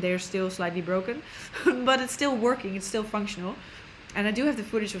broken, and they're still slightly broken, but it's still working. It's still functional, and I do have the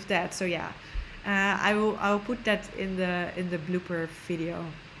footage of that. So yeah, I'll put that in the blooper video.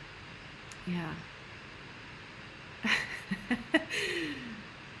 Yeah.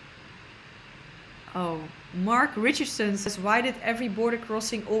 Oh, Mark Richardson says, why did every border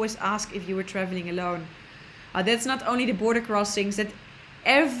crossing always ask if you were traveling alone? That's not only the border crossings, that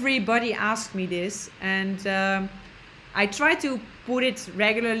everybody asked me this, and I try to put it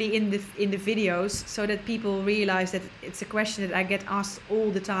regularly in the videos so that people realize that it's a question that I get asked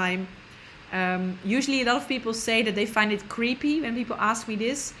all the time. Usually a lot of people say that they find it creepy when people ask me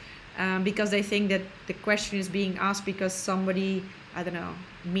this, because they think that the question is being asked because somebody, I don't know,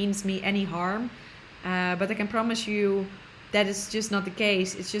 means me any harm. But I can promise you that is just not the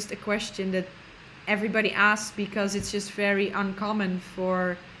case. It's just a question that everybody asks because it's just very uncommon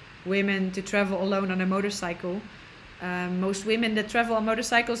for women to travel alone on a motorcycle. Most women that travel on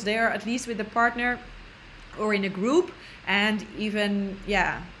motorcycles, they are at least with a partner or in a group. And even,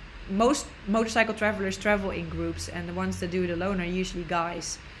 yeah, most motorcycle travelers travel in groups, and the ones that do it alone are usually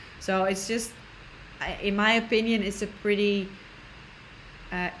guys. So it's just, in my opinion, it's a pretty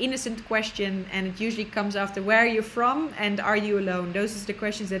innocent question, and it usually comes after where are you from and are you alone. Those are the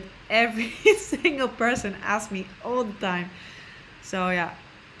questions that every single person asks me all the time. So yeah.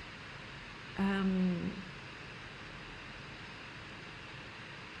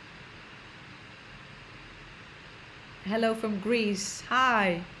 Hello from Greece.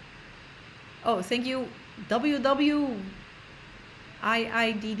 Hi. Oh, thank you, WWIIDDSS.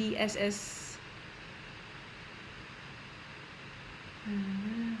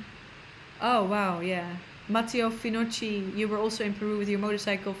 Oh wow, yeah. Matteo Finocchi, you were also in Peru with your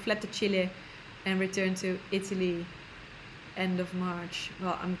motorcycle, fled to Chile and returned to Italy end of March.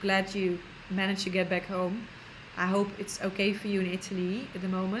 Well, I'm glad you managed to get back home. I hope it's okay for you in Italy at the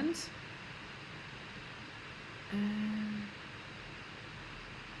moment.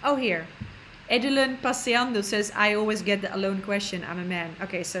 Oh, here. Edulin Paseando says, I always get the alone question, I'm a man.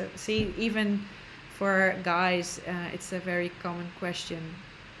 Okay, so see, even for guys, it's a very common question.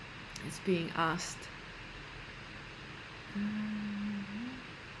 It's being asked.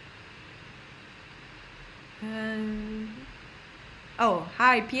 Oh,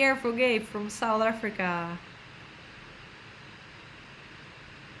 hi, Pierre Vogue from South Africa.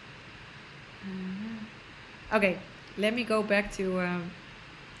 Okay, let me go back to a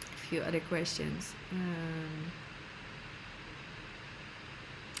few other questions.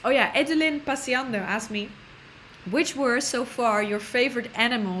 Oh yeah, Edeline Paciando asked me, which were so far your favorite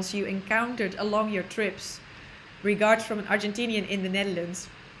animals you encountered along your trips? Regards from an Argentinian in the Netherlands.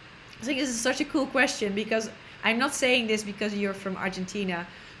 I think this is such a cool question because I'm not saying this because you're from Argentina,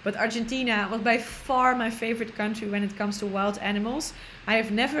 but Argentina was by far my favorite country when it comes to wild animals. I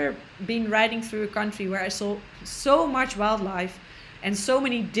have never been riding through a country where I saw so much wildlife and so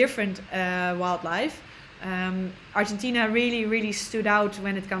many different wildlife. Argentina really, really stood out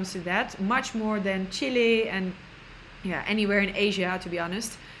when it comes to that, much more than Chile and yeah, anywhere in Asia, to be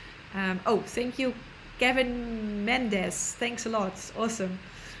honest. Oh, thank you, Kevin Mendes. Thanks a lot. Awesome.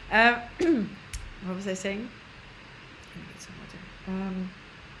 What was I saying? Let me get some water.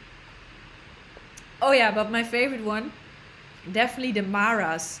 Oh yeah, but my favorite one, definitely the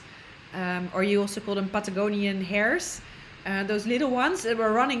Maras, or you also call them Patagonian hares. Those little ones that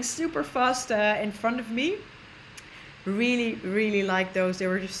were running super fast in front of me. Really, really like those. They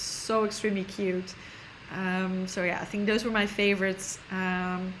were just so extremely cute. So yeah, I think those were my favorites.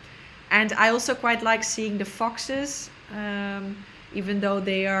 And I also quite like seeing the foxes, even though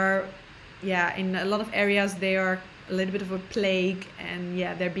they are, yeah, in a lot of areas they are a little bit of a plague and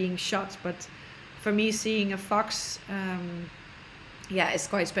yeah, they're being shot. But for me, seeing a fox, yeah, it's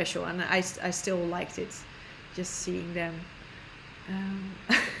quite special, and I still liked it, just seeing them.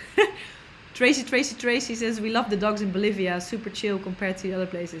 Tracy says, we love the dogs in Bolivia, super chill compared to the other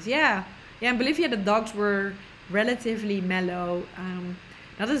places. Yeah, in Bolivia the dogs were relatively mellow.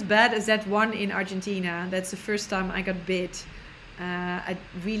 Not as bad as that one in Argentina. That's the first time I got bit. I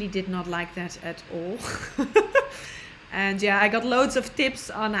really did not like that at all. And yeah, I got loads of tips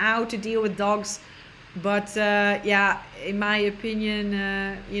on how to deal with dogs. But yeah, in my opinion,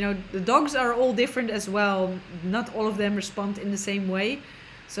 you know, the dogs are all different as well. Not all of them respond in the same way.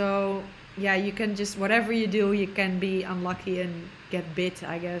 So yeah, you can just, whatever you do, you can be unlucky and get bit,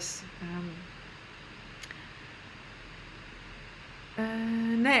 I guess.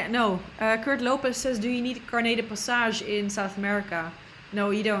 No. Kurt Lopez says, do you need a carnet de passage in South America?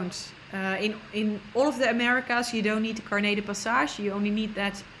 No, you don't. In all of the Americas, you don't need a carnet de passage. You only need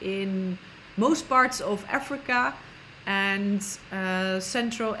that in most parts of Africa and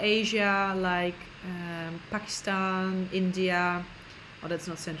Central Asia, like Pakistan, India. Oh, that's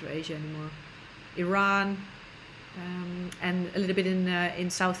not Central Asia anymore. Iran, and a little bit in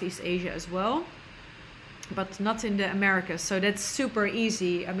Southeast Asia as well, but not in the Americas. So that's super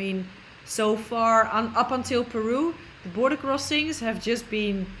easy. I mean, so far up until Peru, the border crossings have just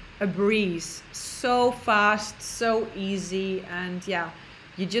been a breeze. So fast, so easy, and yeah,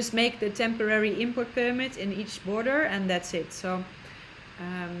 you just make the temporary import permit in each border and that's it. So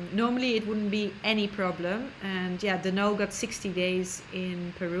normally it wouldn't be any problem. And yeah, Dhanno got 60 days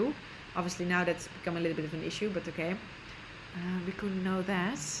in Peru. Obviously now that's become a little bit of an issue, but okay. We couldn't know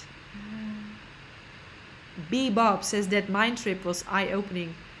that. B Bob says that mine trip was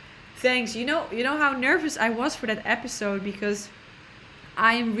eye-opening. Thanks. You know how nervous I was for that episode, because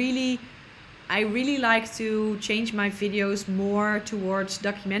I really like to change my videos more towards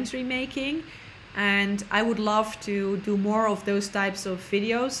documentary making, and I would love to do more of those types of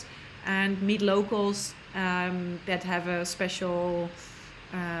videos and meet locals that have a special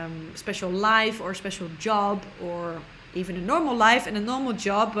life or special job, or even a normal life and a normal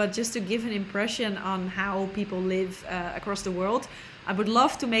job, but just to give an impression on how people live across the world. I would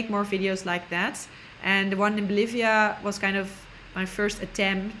love to make more videos like that, and the one in Bolivia was kind of my first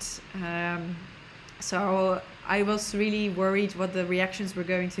attempt, so I was really worried what the reactions were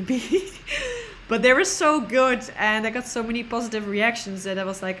going to be. But they were so good, and I got so many positive reactions that I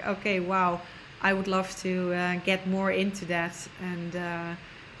was like, okay, wow, I would love to get more into that, and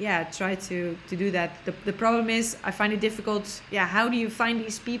yeah, try to do that. The problem is I find it difficult. Yeah, how do you find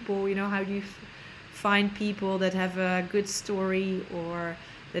these people? You know, how do you find people that have a good story or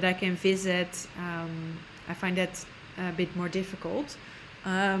that I can visit? I find that a bit more difficult.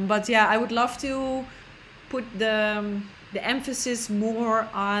 But yeah, I would love to put the emphasis more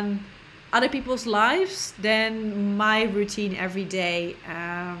on other people's lives than my routine every day.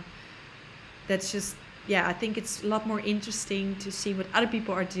 That's just, yeah, I think it's a lot more interesting to see what other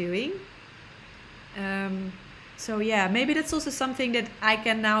people are doing. So yeah, maybe that's also something that I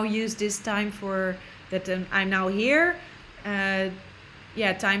can now use this time for, that I'm now here,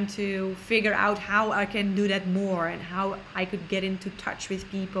 yeah, time to figure out how I can do that more and how I could get into touch with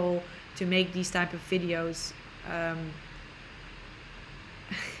people to make these type of videos.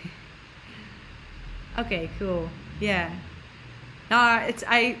 Okay, cool. Yeah. It's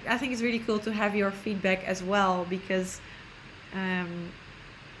I think it's really cool to have your feedback as well, because I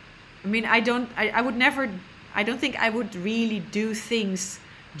mean, I would never, I don't think I would really do things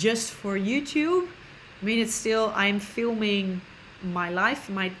just for YouTube. I mean, it's still, I'm filming my life,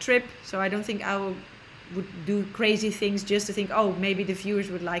 my trip, so I don't think would do crazy things just to think, oh, maybe the viewers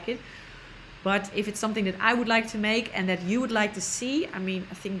would like it. But if it's something that I would like to make and that you would like to see, I mean,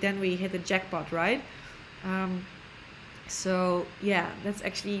 I think then we hit the jackpot, right? So yeah, that's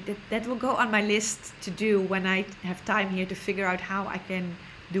actually, that will go on my list to do when I have time here to figure out how I can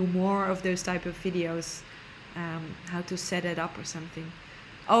do more of those type of videos, how to set it up or something.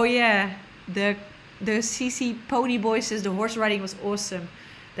 Oh yeah, the CC Pony Boy says the horse riding was awesome.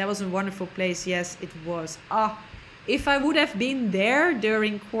 That was a wonderful place. Yes, it was. If I would have been there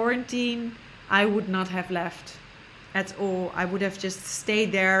during quarantine, I would not have left at all. I would have just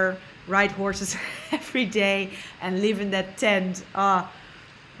stayed there, ride horses every day and live in that tent.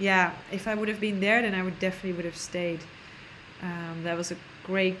 Yeah, if I would have been there, then I would definitely have stayed. That was a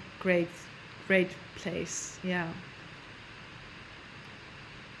great place. Yeah.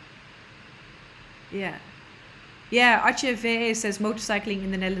 Yeah, Archie VE says motorcycling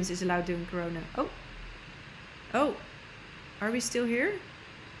in the Netherlands is allowed during Corona. Oh, are we still here?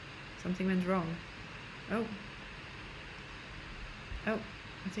 Something went wrong. Oh,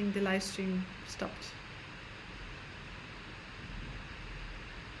 I think the live stream stopped.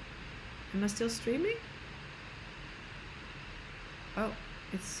 Am I still streaming? Oh,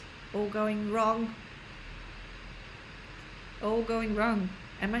 it's all going wrong. All going wrong.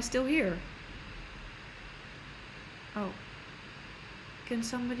 Am I still here? Oh, can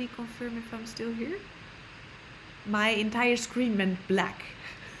somebody confirm if I'm still here? My entire screen went black.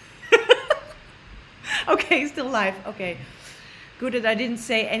 Okay, still live. Okay, good that I didn't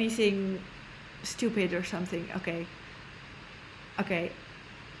say anything stupid or something. Okay,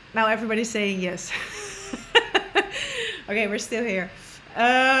 now everybody's saying yes. Okay, we're still here.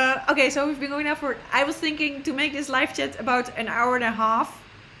 Okay, so we've been going now for, I was thinking to make this live chat about an hour and a half.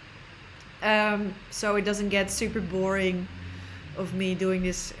 So it doesn't get super boring of me doing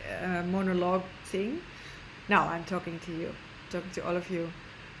this monologue thing. Now I'm talking to you, talking to all of you.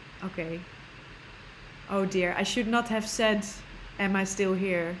 Okay. Oh dear, I should not have said, am I still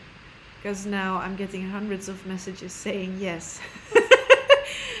here? Because now I'm getting hundreds of messages saying yes.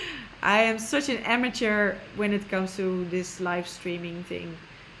 I am such an amateur when it comes to this live streaming thing.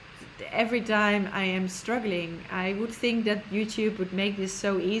 Every time I am struggling, I would think that YouTube would make this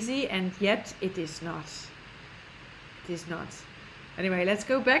so easy, and yet it is not. It is not. Anyway, let's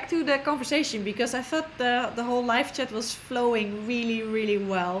go back to the conversation, because I thought the whole live chat was flowing really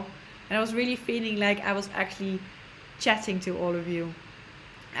well. And I was really feeling like I was actually chatting to all of you.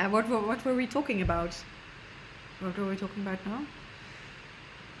 What were we talking about? What were we talking about now?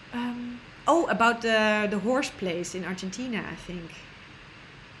 Oh, about the horse place in Argentina, I think.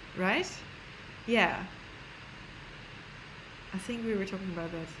 Right? Yeah. I think we were talking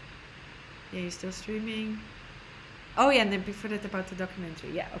about that. Yeah, you're still streaming. Oh yeah, and then before that about the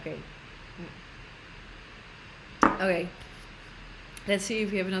documentary. Yeah, okay. Okay. Let's see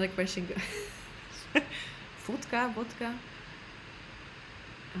if we have another question. Vodka.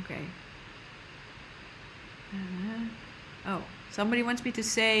 Okay. Oh, somebody wants me to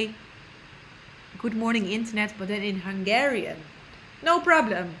say good morning internet, but then in Hungarian. No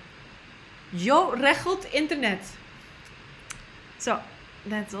problem. Jo regelt internet. So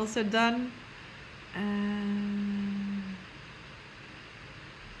that's also done.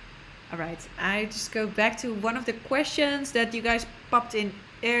 All right, I just go back to one of the questions that you guys popped in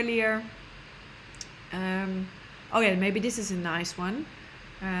earlier. Oh yeah, maybe this is a nice one.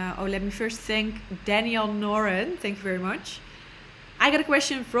 Let me first thank Daniel Noren. Thank you very much. I got a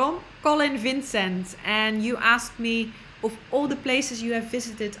question from Colin Vincent, and you asked me, of all the places you have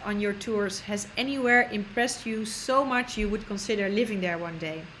visited on your tours, has anywhere impressed you so much you would consider living there one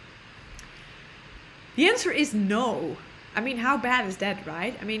day? The answer is no. I mean, how bad is that,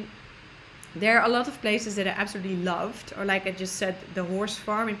 right? I mean, there are a lot of places that I absolutely loved, or like I just said, the horse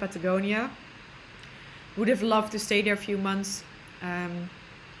farm in Patagonia. Would have loved to stay there a few months.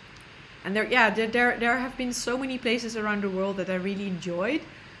 And there have been so many places around the world that I really enjoyed.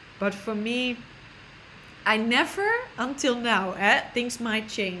 But for me, I never, until now, things might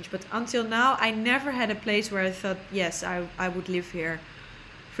change, but until now, I never had a place where I thought, yes, I would live here.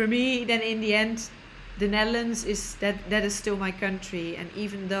 For me, then in the end, the Netherlands is that is still my country, and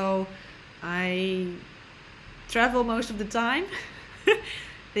even though I travel most of the time, I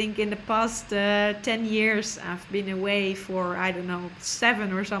think in the past 10 years I've been away for, I don't know,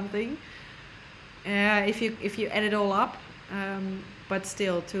 7 or something. If you add it all up, but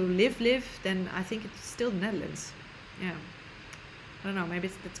still to live, then I think it's still the Netherlands. Yeah, I don't know. Maybe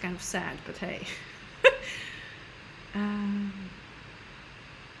that's kind of sad, but hey.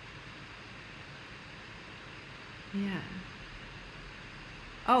 Yeah.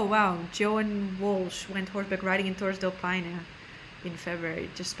 Oh wow, Joan Walsh went horseback riding in Torres del Paine in February.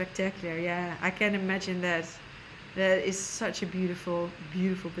 Just spectacular. Yeah, I can imagine that. That is such a beautiful,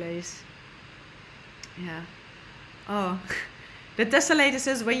 beautiful place. Yeah. Oh, the Tesselator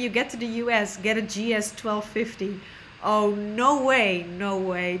says when you get to the US, get a GS 1250. Oh, no way, no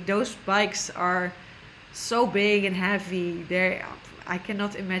way. Those bikes are so big and heavy. I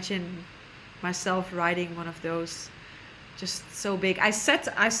cannot imagine myself riding one of those. Just so big. I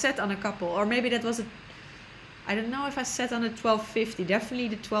sat on a couple, or maybe that was I don't know if I sat on a 1250. Definitely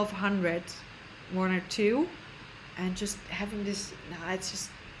the 1200, 1 or 2, and just having this. Nah, it's just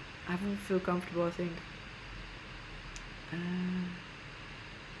I wouldn't feel comfortable, I think.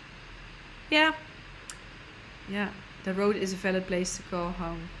 Yeah. Yeah, the road is a valid place to go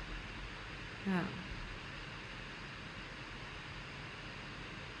home. Yeah.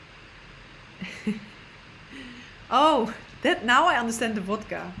 Oh, that now I understand the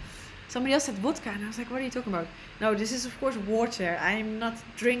vodka. Somebody else said vodka, and I was like, what are you talking about? No, this is of course water. I'm not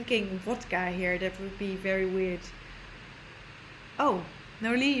drinking vodka here. That would be very weird. Oh,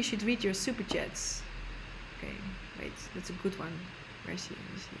 Norlie, you should read your super chats. Okay, wait, that's a good one. Where is he?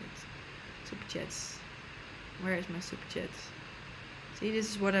 Super chats. Where is my super chats? See, this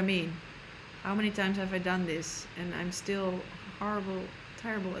is what I mean. How many times have I done this? And I'm still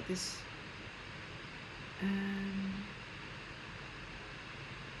terrible at this.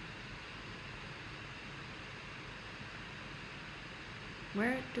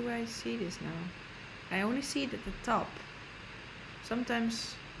 Where do I see this now? I only see it at the top.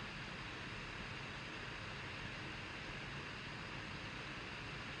 Sometimes.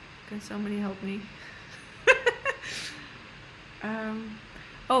 Can somebody help me?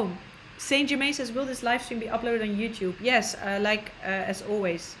 Oh, Saint Germain says, will this live stream be uploaded on YouTube? Yes, as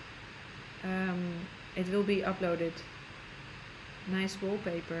always. It will be uploaded. Nice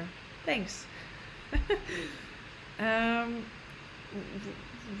wallpaper. Thanks.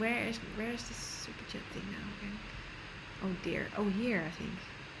 Where is this super chat thing now again? Oh dear. Oh, here I think.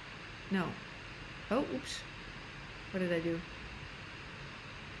 No. Oh, oops. What did I do?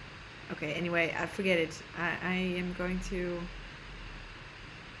 Okay, anyway, I forget it. I am going to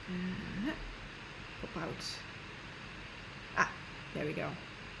pop out. Ah, there we go.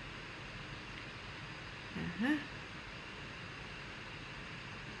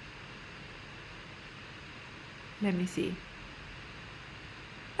 Let me see.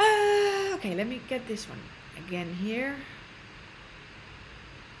 Okay, let me get this one again here.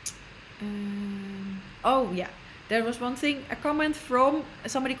 Oh yeah, there was one thing, a comment from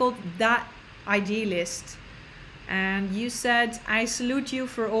somebody called Da Idealist, and you said, I salute you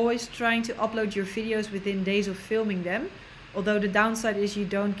for always trying to upload your videos within days of filming them, although the downside is you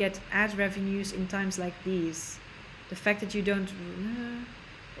don't get ad revenues in times like these. The fact that you don't,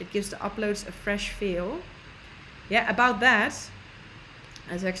 it gives the uploads a fresh feel. Yeah, about that,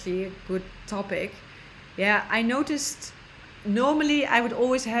 that's actually a good topic. Yeah, I noticed normally I would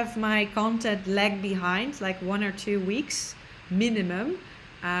always have my content lag behind, like 1 or 2 weeks minimum,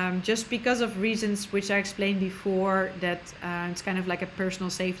 just because of reasons which I explained before, that it's kind of like a personal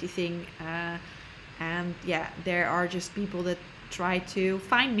safety thing. And yeah, there are just people that try to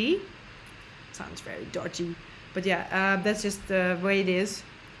find me. Sounds very dodgy, but yeah, that's just the way it is.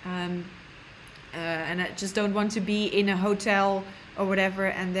 And I just don't want to be in a hotel or whatever,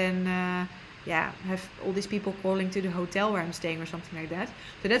 and then yeah, have all these people calling to the hotel where I'm staying or something like that.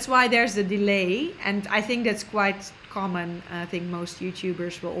 So that's why there's the delay, and I think that's quite common. I think most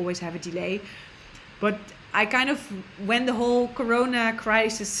YouTubers will always have a delay. But I kind of, when the whole corona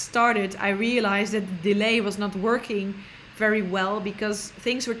crisis started, I realized that the delay was not working very well, because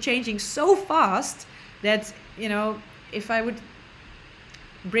things were changing so fast that, you know, if I would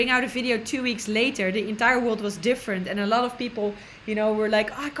bring out a video 2 weeks later, the entire world was different, and a lot of people, you know, were like,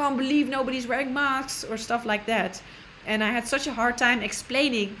 oh, I can't believe nobody's wearing masks or stuff like that. And I had such a hard time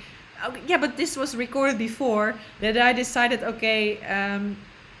explaining, yeah, but this was recorded before, that I decided, okay,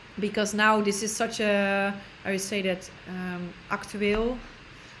 because now this is such a, I would say that, actueel,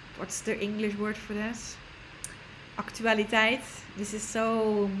 what's the English word for that? Actualiteit. This is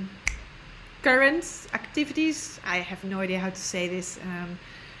so, current activities, I have no idea how to say this,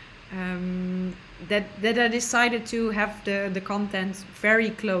 that I decided to have the content very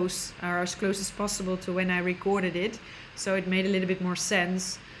close, or as close as possible to when I recorded it, so it made a little bit more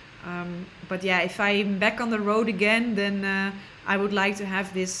sense. But yeah, if I'm back on the road again, then I would like to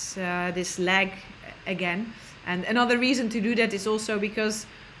have this lag again. And another reason to do that is also because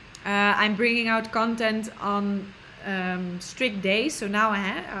I'm bringing out content on strict days. So now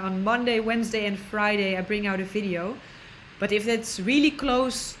on Monday, Wednesday and Friday I bring out a video. But if it's really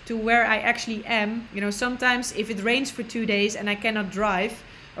close to where I actually am, you know, sometimes if it rains for 2 days and I cannot drive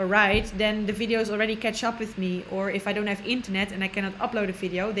or ride, then the videos already catch up with me. Or if I don't have internet and I cannot upload a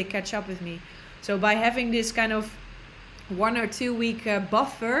video, they catch up with me. So by having this kind of 1 or 2 week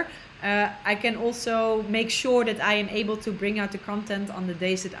buffer, I can also make sure that I am able to bring out the content on the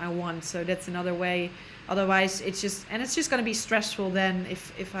days that I want. So that's another way. Otherwise it's just going to be stressful then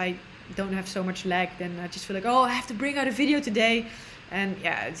if I don't have so much lag, then I just feel like, oh, I have to bring out a video today. And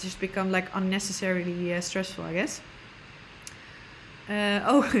yeah, it's just become like unnecessarily stressful, I guess.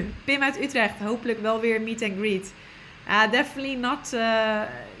 Oh, Pim uit Utrecht, hopelijk wel weer meet and greet. Definitely not, I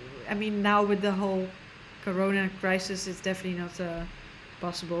mean, now with the whole corona crisis, it's definitely not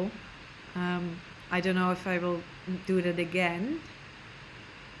possible. I don't know if I will do that again.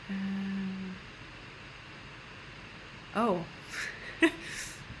 Oh.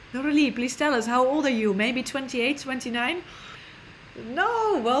 Noralie, please tell us, how old are you? Maybe 28, 29?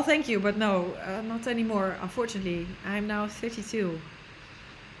 No, well, thank you, but no, not anymore, unfortunately. I'm now 32.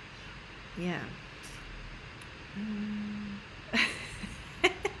 Yeah.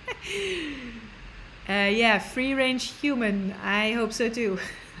 Yeah, free range human. I hope so too.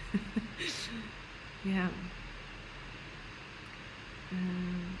 Yeah.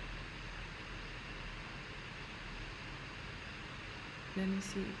 Let me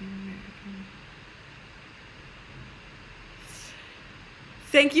see again.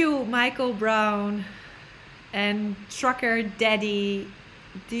 Thank you, Michael Brown and Trucker Daddy.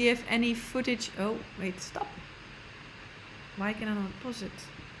 Do you have any footage? Oh, wait, stop. Why can I not pause it?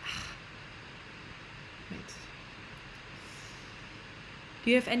 Wait.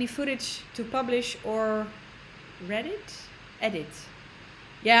 Do you have any footage to publish or edit?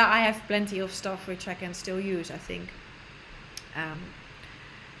 Yeah, I have plenty of stuff which I can still use, I think.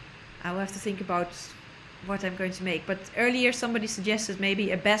 I will have to think about what I'm going to make. But earlier somebody suggested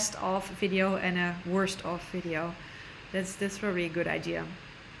maybe a best of video and a worst of video. That's probably a good idea.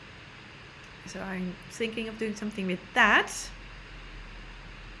 So I'm thinking of doing something with that.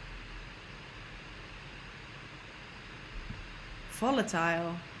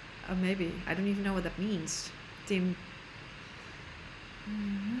 Volatile. Maybe. I don't even know what that means. Tim.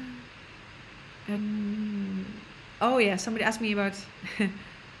 Oh yeah, somebody asked me about...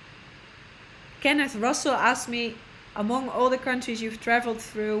 Kenneth Russell asked me, among all the countries you've traveled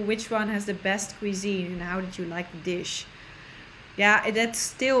through, which one has the best cuisine and how did you like the dish? Yeah, that's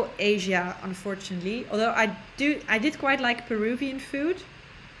still Asia, unfortunately. Although I did quite like Peruvian food.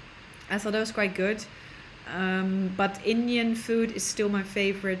 I thought that was quite good. But Indian food is still my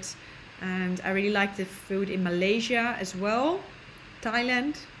favorite. And I really like the food in Malaysia as well.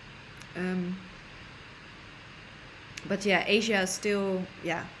 Thailand. But yeah, Asia is still,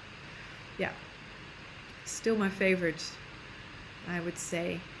 yeah. Still my favorite, I would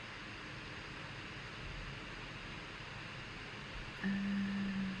say.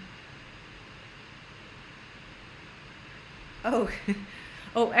 Oh,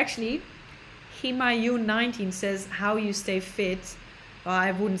 oh, actually, Himayu19 says how you stay fit. Well,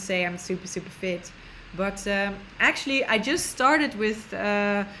 I wouldn't say I'm super fit, but actually I just started with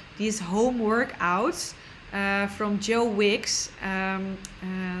these home workouts from Joe Wicks,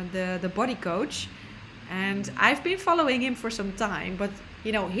 the body coach. And I've been following him for some time, but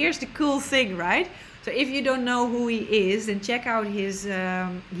you know, here's the cool thing, right? So if you don't know who he is, then check out his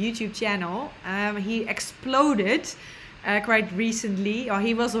YouTube channel. He exploded quite recently, or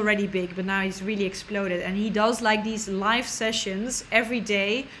he was already big, but now he's really exploded. And he does like these live sessions every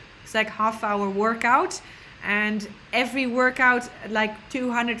day. It's like half-hour workout, and every workout, like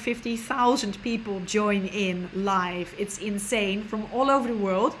 250,000 people join in live. It's insane, from all over the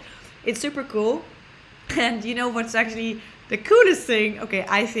world. It's super cool. And you know what's actually the coolest thing? Okay,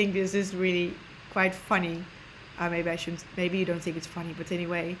 I think this is really quite funny. Maybe I shouldn't, maybe you don't think it's funny, but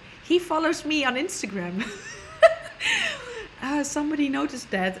anyway, he follows me on Instagram. Somebody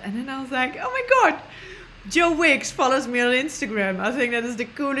noticed that, and then I was like, oh my god, Joe Wicks follows me on Instagram. I think that is the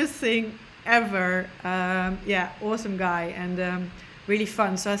coolest thing ever. Yeah, awesome guy, and really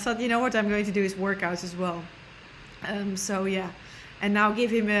fun. So I thought, you know what I'm going to do is workouts as well. So yeah, And now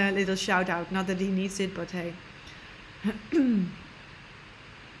give him a little shout out. Not that he needs it, but hey.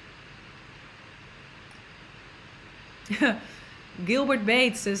 Gilbert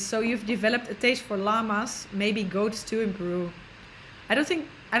Bates says, so you've developed a taste for llamas, maybe goats too in Peru. I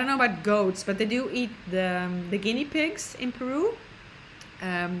don't know about goats, but they do eat the guinea pigs in Peru.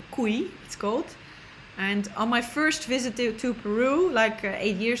 Cuy, it's called. And on my first visit to Peru, like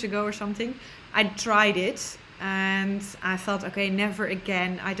 8 years ago or something, I tried it. And I thought, okay, never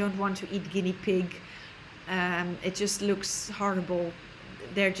again. I don't want to eat guinea pig. It just looks horrible.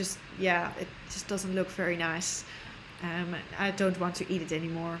 They're just, yeah, it just doesn't look very nice. I don't want to eat it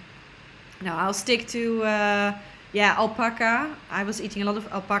anymore. No, I'll stick to, alpaca. I was eating a lot of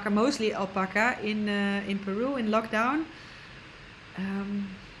alpaca, mostly alpaca in Peru in lockdown.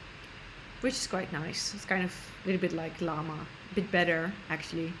 Which is quite nice. It's kind of a little bit like llama. A bit better,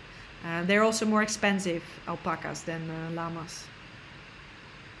 actually. They're also more expensive, alpacas, than llamas.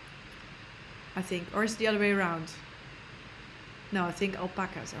 I think. Or is it the other way around? No, I think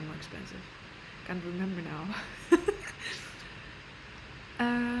alpacas are more expensive. Can't remember now.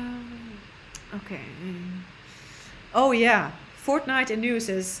 Okay. Oh yeah. Fortnite and News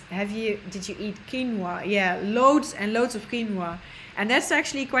says, did you eat quinoa? Yeah, loads and loads of quinoa. And that's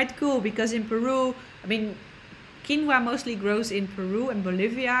actually quite cool because in Peru, I mean, quinoa mostly grows in Peru and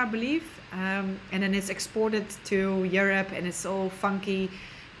Bolivia, I believe. And then it's exported to Europe and it's all funky,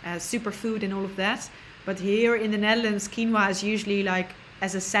 superfood and all of that. But here in the Netherlands, quinoa is usually like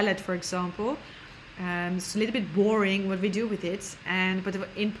as a salad, for example. It's a little bit boring what we do with it. But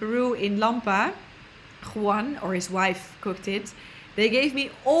in Peru, in Lampa, Juan or his wife cooked it. They gave me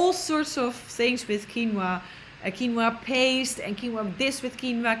all sorts of things with quinoa. A quinoa paste and quinoa this with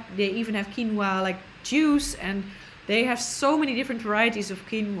quinoa. They even have quinoa like juice, and they have so many different varieties of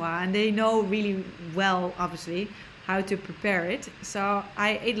quinoa, and they know really well, obviously, how to prepare it. So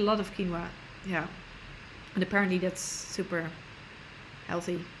I ate a lot of quinoa, yeah. And apparently that's super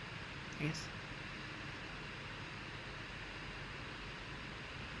healthy, I guess.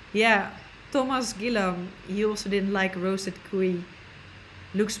 Yeah, Thomas Gillam, he also didn't like roasted cuy.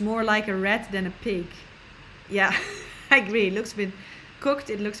 Looks more like a rat than a pig. Yeah, I agree. It looks a bit cooked.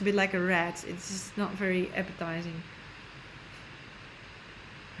 It looks a bit like a rat. It's just not very appetizing.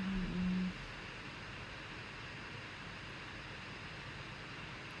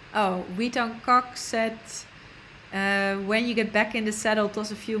 Oh, Wheaton Cock said, when you get back in the saddle,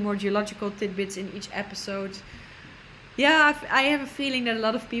 toss a few more geological tidbits in each episode. Yeah, I have a feeling that a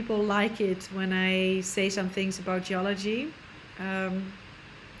lot of people like it when I say some things about geology.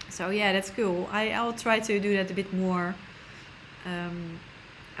 So yeah, that's cool. I'll try to do that a bit more.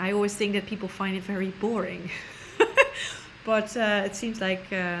 I always think that people find it very boring. But it seems like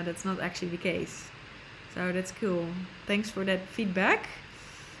that's not actually the case. So that's cool. Thanks for that feedback.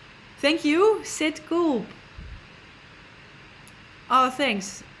 Thank you, Sid Cool. Oh,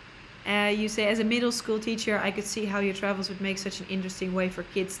 thanks. You say, as a middle school teacher, I could see how your travels would make such an interesting way for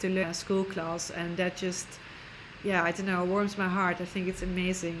kids to learn a school class. And that just, yeah, I don't know, warms my heart. I think it's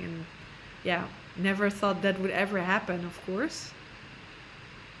amazing. And yeah, never thought that would ever happen, of course.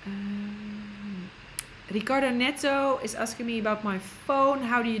 Ricardo Neto is asking me about my phone.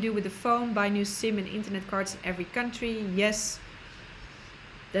 How do you do with the phone? Buy new SIM and internet cards in every country? Yes,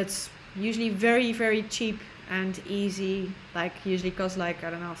 that's usually very, very cheap and easy. Like usually costs like, I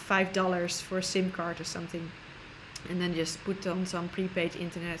don't know, $5 for a SIM card or something. And then just put on some prepaid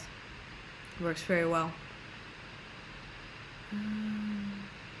internet. Works very well.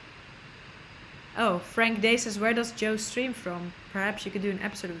 Oh, Frank Day says, where does Joe stream from? Perhaps you could do an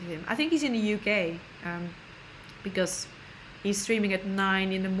episode with him. I think he's in the UK, because he's streaming at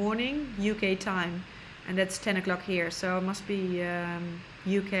 9 in the morning, UK time. And that's 10 o'clock here, so it must be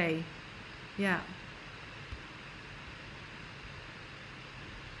UK. Yeah.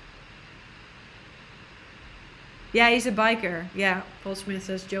 Yeah, he's a biker. Yeah, Paul Smith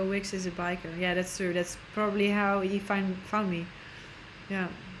says Joe Wicks is a biker. Yeah, that's true. That's probably how he found me. Yeah.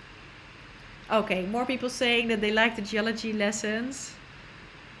 Okay, more people saying that they like the geology lessons.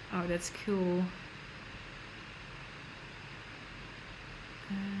 Oh, that's cool.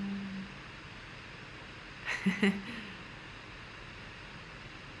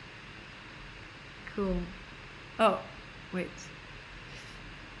 Cool. Oh, wait.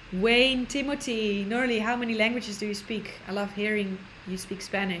 Wayne Timothy, Norley, how many languages do you speak? I love hearing you speak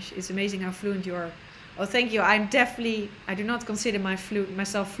Spanish. It's amazing how fluent you are. Oh, thank you. I do not consider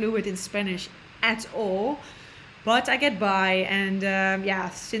myself fluent in Spanish at all, but I get by. And yeah,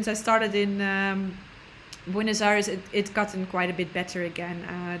 since I started in Buenos Aires, it's gotten quite a bit better again.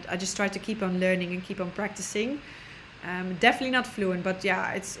 I just try to keep on learning and keep on practicing. Definitely not fluent, but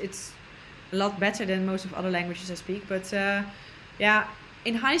yeah, it's a lot better than most of other languages I speak. But yeah,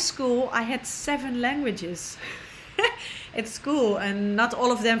 in high school I had 7 languages at school, and not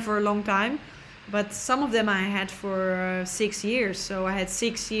all of them for a long time, but some of them I had for 6 years. So I had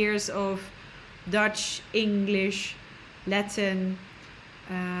 6 years of Dutch, English, Latin,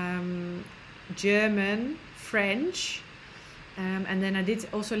 German, French, and then I did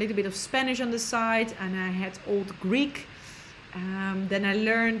also a little bit of Spanish on the side, and I had Old Greek. Then I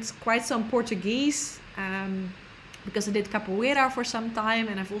learned quite some Portuguese because I did capoeira for some time,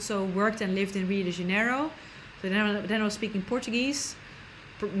 and I've also worked and lived in Rio de Janeiro. So then I was speaking Portuguese.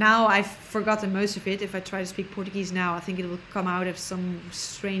 Now I've forgotten most of it. If I try to speak Portuguese now, I think it will come out of some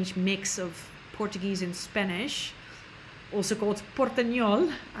strange mix of Portuguese and Spanish, also called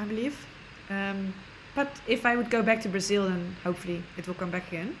Portanhol, I believe. But if I would go back to Brazil, then hopefully it will come back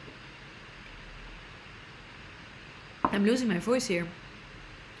again. I'm losing my voice here.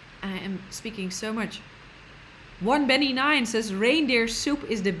 I am speaking so much. One Benny9 says reindeer soup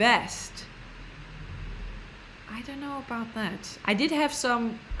is the best. I don't know about that. I did have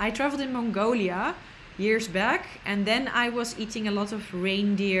some. I traveled in Mongolia years back, and then I was eating a lot of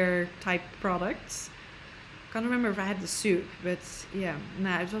reindeer type products. Can't remember if I had the soup, but yeah,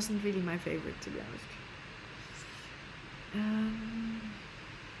 nah, it wasn't really my favorite, to be honest.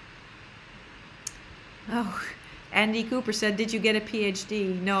 Oh, Andy Cooper said, did you get a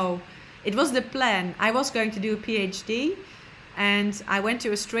PhD? No, it was the plan. I was going to do a PhD, and I went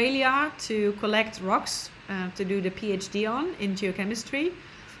to Australia to collect rocks to do the PhD on in geochemistry.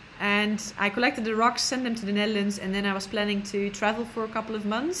 And I collected the rocks, sent them to the Netherlands, and then I was planning to travel for a couple of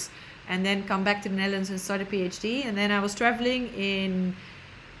months and then come back to the Netherlands and start a PhD. And then I was traveling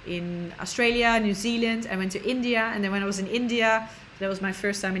in Australia, New Zealand. I went to India, and then when I was in India, that was my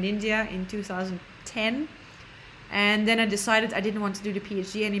first time in India in 2010. And then I decided I didn't want to do the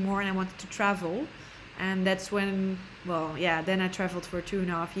PhD anymore, and I wanted to travel. And that's when, well, yeah, then I traveled for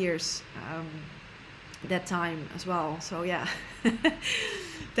 2.5 years that time as well. So yeah,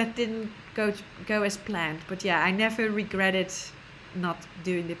 that didn't go as planned. But yeah, I never regretted not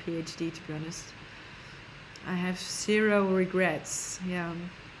doing the PhD, to be honest. I have 0 regrets. Yeah.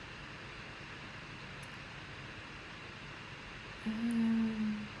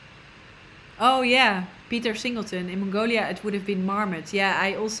 Oh yeah, Peter Singleton. In Mongolia it would have been marmot. Yeah,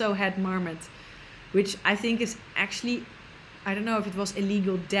 I also had marmot, which I think is actually, I don't know if it was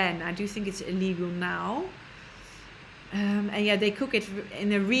illegal then. I do think it's illegal now. And yeah, they cook it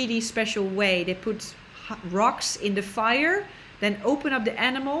in a really special way. They put rocks in the fire, then open up the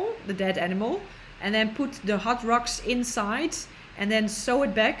animal, the dead animal, and then put the hot rocks inside, and then sew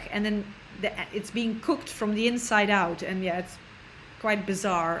it back, and then it's being cooked from the inside out. And yeah, it's quite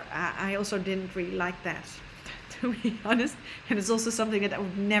bizarre. I also didn't really like that, to be honest. And it's also something that I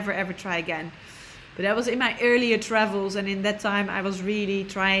would never ever try again. But that was in my earlier travels, and in that time I was really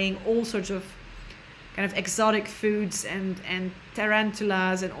trying all sorts of kind of exotic foods and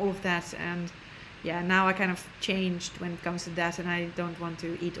tarantulas and all of that. And yeah, now I kind of changed when it comes to that, and I don't want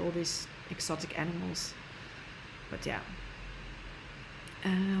to eat all these exotic animals. But yeah.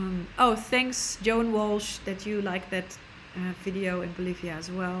 Oh, thanks Joan Walsh that you like that video in Bolivia as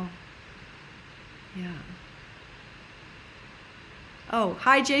well. Yeah. Oh,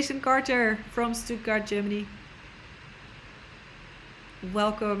 hi Jason Carter from Stuttgart, Germany.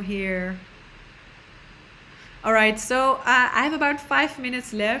 Welcome here. All right, so I have about 5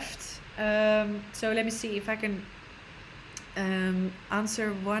 minutes left. So let me see if I can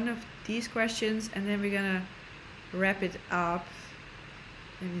answer one of these questions, and then we're gonna wrap it up.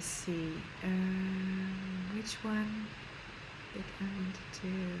 Let me see. Which one did I want to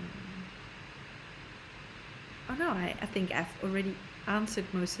do? Oh no, I think I've already answered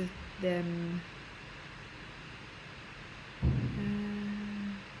most of them.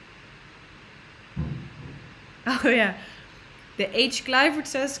 Oh yeah. The H. Kluivert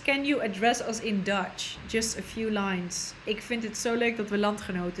says, can you address us in Dutch? Just a few lines. Ik vind het zo leuk dat we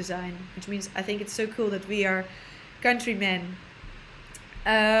landgenoten zijn. Which means I think it's so cool that we are countrymen.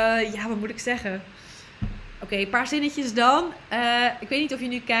 Ja, wat moet ik zeggen? Oké, een paar zinnetjes dan. Ik weet niet of je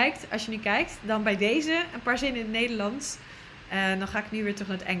nu kijkt. Als je nu kijkt, dan bij deze een paar zinnen in het Nederlands. Dan ga ik nu weer terug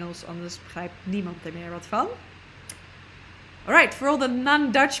naar het Engels, anders begrijpt niemand er meer wat van. Alright, for all the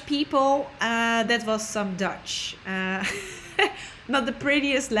non-Dutch people, that was some Dutch. Not the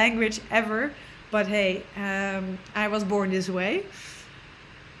prettiest language ever, but hey, I was born this way.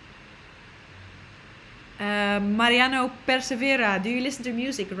 Mariano Persevera, do you listen to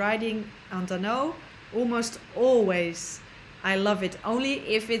music riding on Dhanno? Almost always. I love it. Only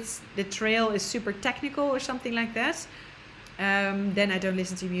if the trail is super technical or something like that. Then I don't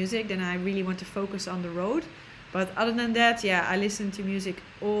listen to music. Then I really want to focus on the road. But other than that, yeah, I listen to music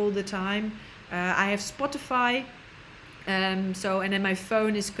all the time. I have Spotify. And then my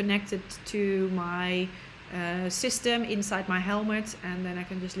phone is connected to my system inside my helmet, and then I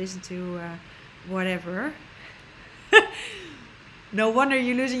can just listen to whatever. No wonder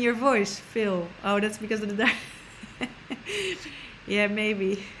you're losing your voice, Phil. Oh, that's because of the yeah,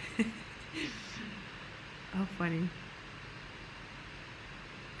 maybe. Oh, funny.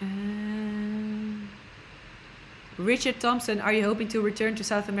 Richard Thompson, are you hoping to return to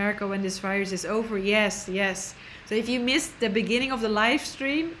South America when this virus is over? Yes, yes. So if you missed the beginning of the live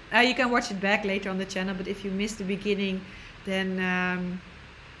stream, you can watch it back later on the channel. But if you missed the beginning, then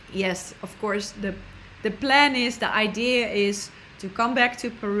yes, of course, the plan is, the idea is to come back to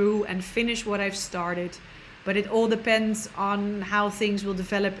Peru and finish what I've started. But it all depends on how things will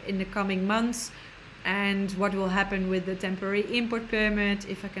develop in the coming months and what will happen with the temporary import permit,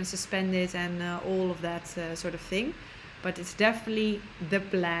 if I can suspend it, and all of that sort of thing. But it's definitely the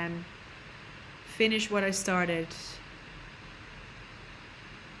plan. Finish what I started.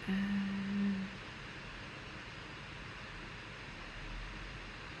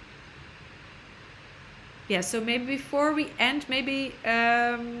 Yeah, so maybe before we end, maybe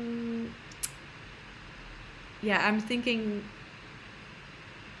yeah, I'm thinking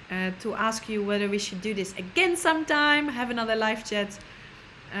to ask you whether we should do this again sometime, have another live chat,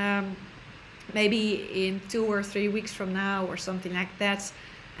 maybe in 2 or 3 weeks from now or something like that.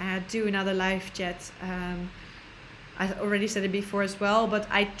 Do another live chat. I already said it before as well, but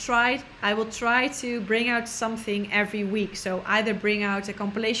I will try to bring out something every week. So either bring out a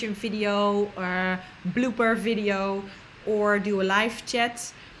compilation video or blooper video, or do a live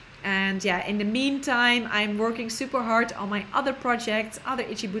chat. And yeah, in the meantime, I'm working super hard on my other projects, other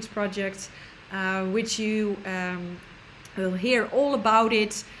Itchy Boots projects, which you will hear all about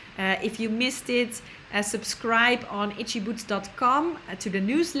it. If you missed it, subscribe on itchyboots.com to the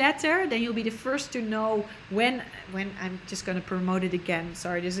newsletter. Then you'll be the first to know when I'm just going to promote it again.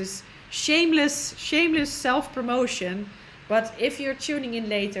 Sorry, this is shameless self-promotion. But if you're tuning in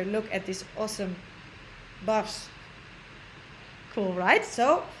later, look at this awesome buffs. Cool, right?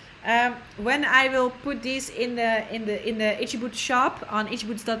 So when I will put these in the Itchy Boots shop on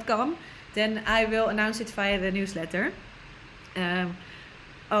itchyboots.com, then I will announce it via the newsletter.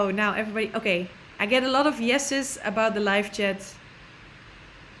 Oh, now everybody, okay. I get a lot of yeses about the live chat.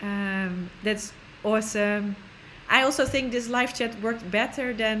 That's awesome. I also think this live chat worked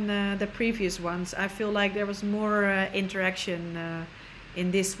better than the previous ones. I feel like there was more interaction in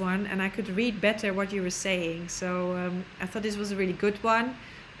this one, and I could read better what you were saying. So I thought this was a really good one.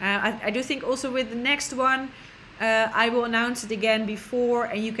 I do think also with the next one, I will announce it again before,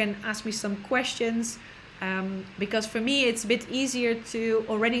 and you can ask me some questions. Because for me it's a bit easier to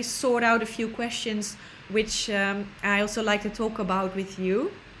already sort out a few questions which I also like to talk about with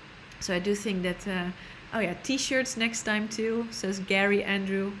you. So I do think that oh yeah, t-shirts next time too, says Gary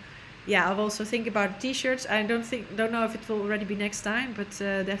Andrew. Yeah, I'll also think about t-shirts. I don't know if it will already be next time, but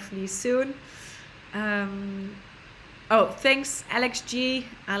definitely soon. Oh, thanks Alex G.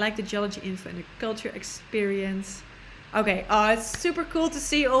 I like the geology info and the culture experience. Okay, it's super cool to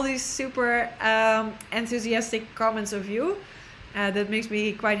see all these super enthusiastic comments of you. That makes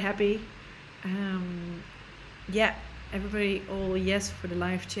me quite happy. Yeah, everybody all yes for the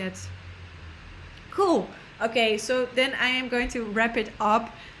live chat. Cool. Okay, so then I am going to wrap it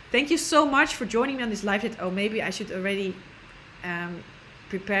up. Thank you so much for joining me on this live chat. Oh, maybe I should already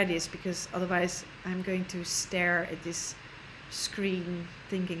prepare this, because otherwise I'm going to stare at this screen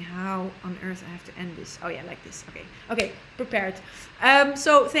thinking how on earth I have to end this. Oh yeah, like this. Okay, prepared.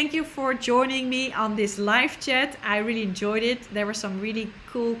 So thank you for joining me on this live chat. I really enjoyed it. There were some really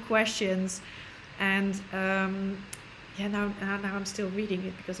cool questions, and yeah, now I'm still reading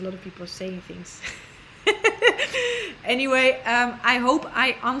it because a lot of people are saying things. Anyway, I hope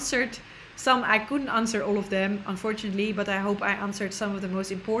I answered some. I couldn't answer all of them, unfortunately, but I hope I answered some of the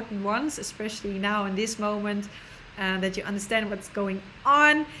most important ones, especially now in this moment. That you understand what's going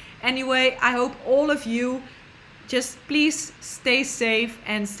on. Anyway, I hope all of you just please stay safe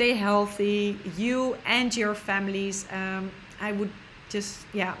and stay healthy, you and your families. I would just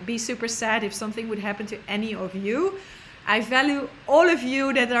be super sad if something would happen to any of you. I value all of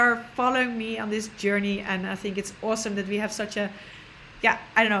you that are following me on this journey, and I think it's awesome that we have such a I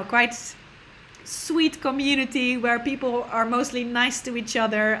don't know, quite sweet community where people are mostly nice to each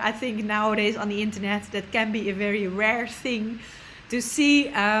other. I think nowadays on the internet that can be a very rare thing to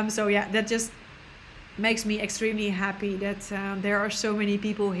see. So yeah, that just makes me extremely happy that there are so many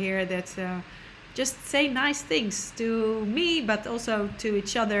people here that just say nice things to me, but also to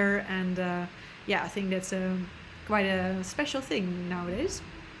each other. And yeah, I think that's quite a special thing nowadays.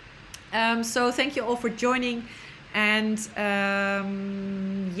 So thank you all for joining. And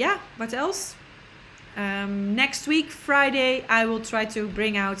yeah, what else? Next week, Friday, I will try to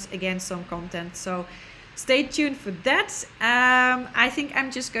bring out again some content. So stay tuned for that. I think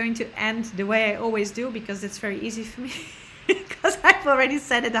I'm just going to end the way I always do, because it's very easy for me, because I've already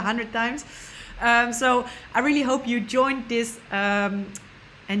said it 100 times. So I really hope you joined this,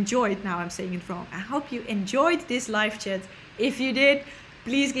 enjoyed, now I'm saying it wrong. I hope you enjoyed this live chat. If you did,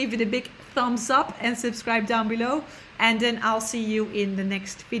 please give it a big thumbs up and subscribe down below. And then I'll see you in the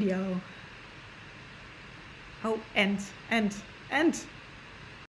next video. Oh, end.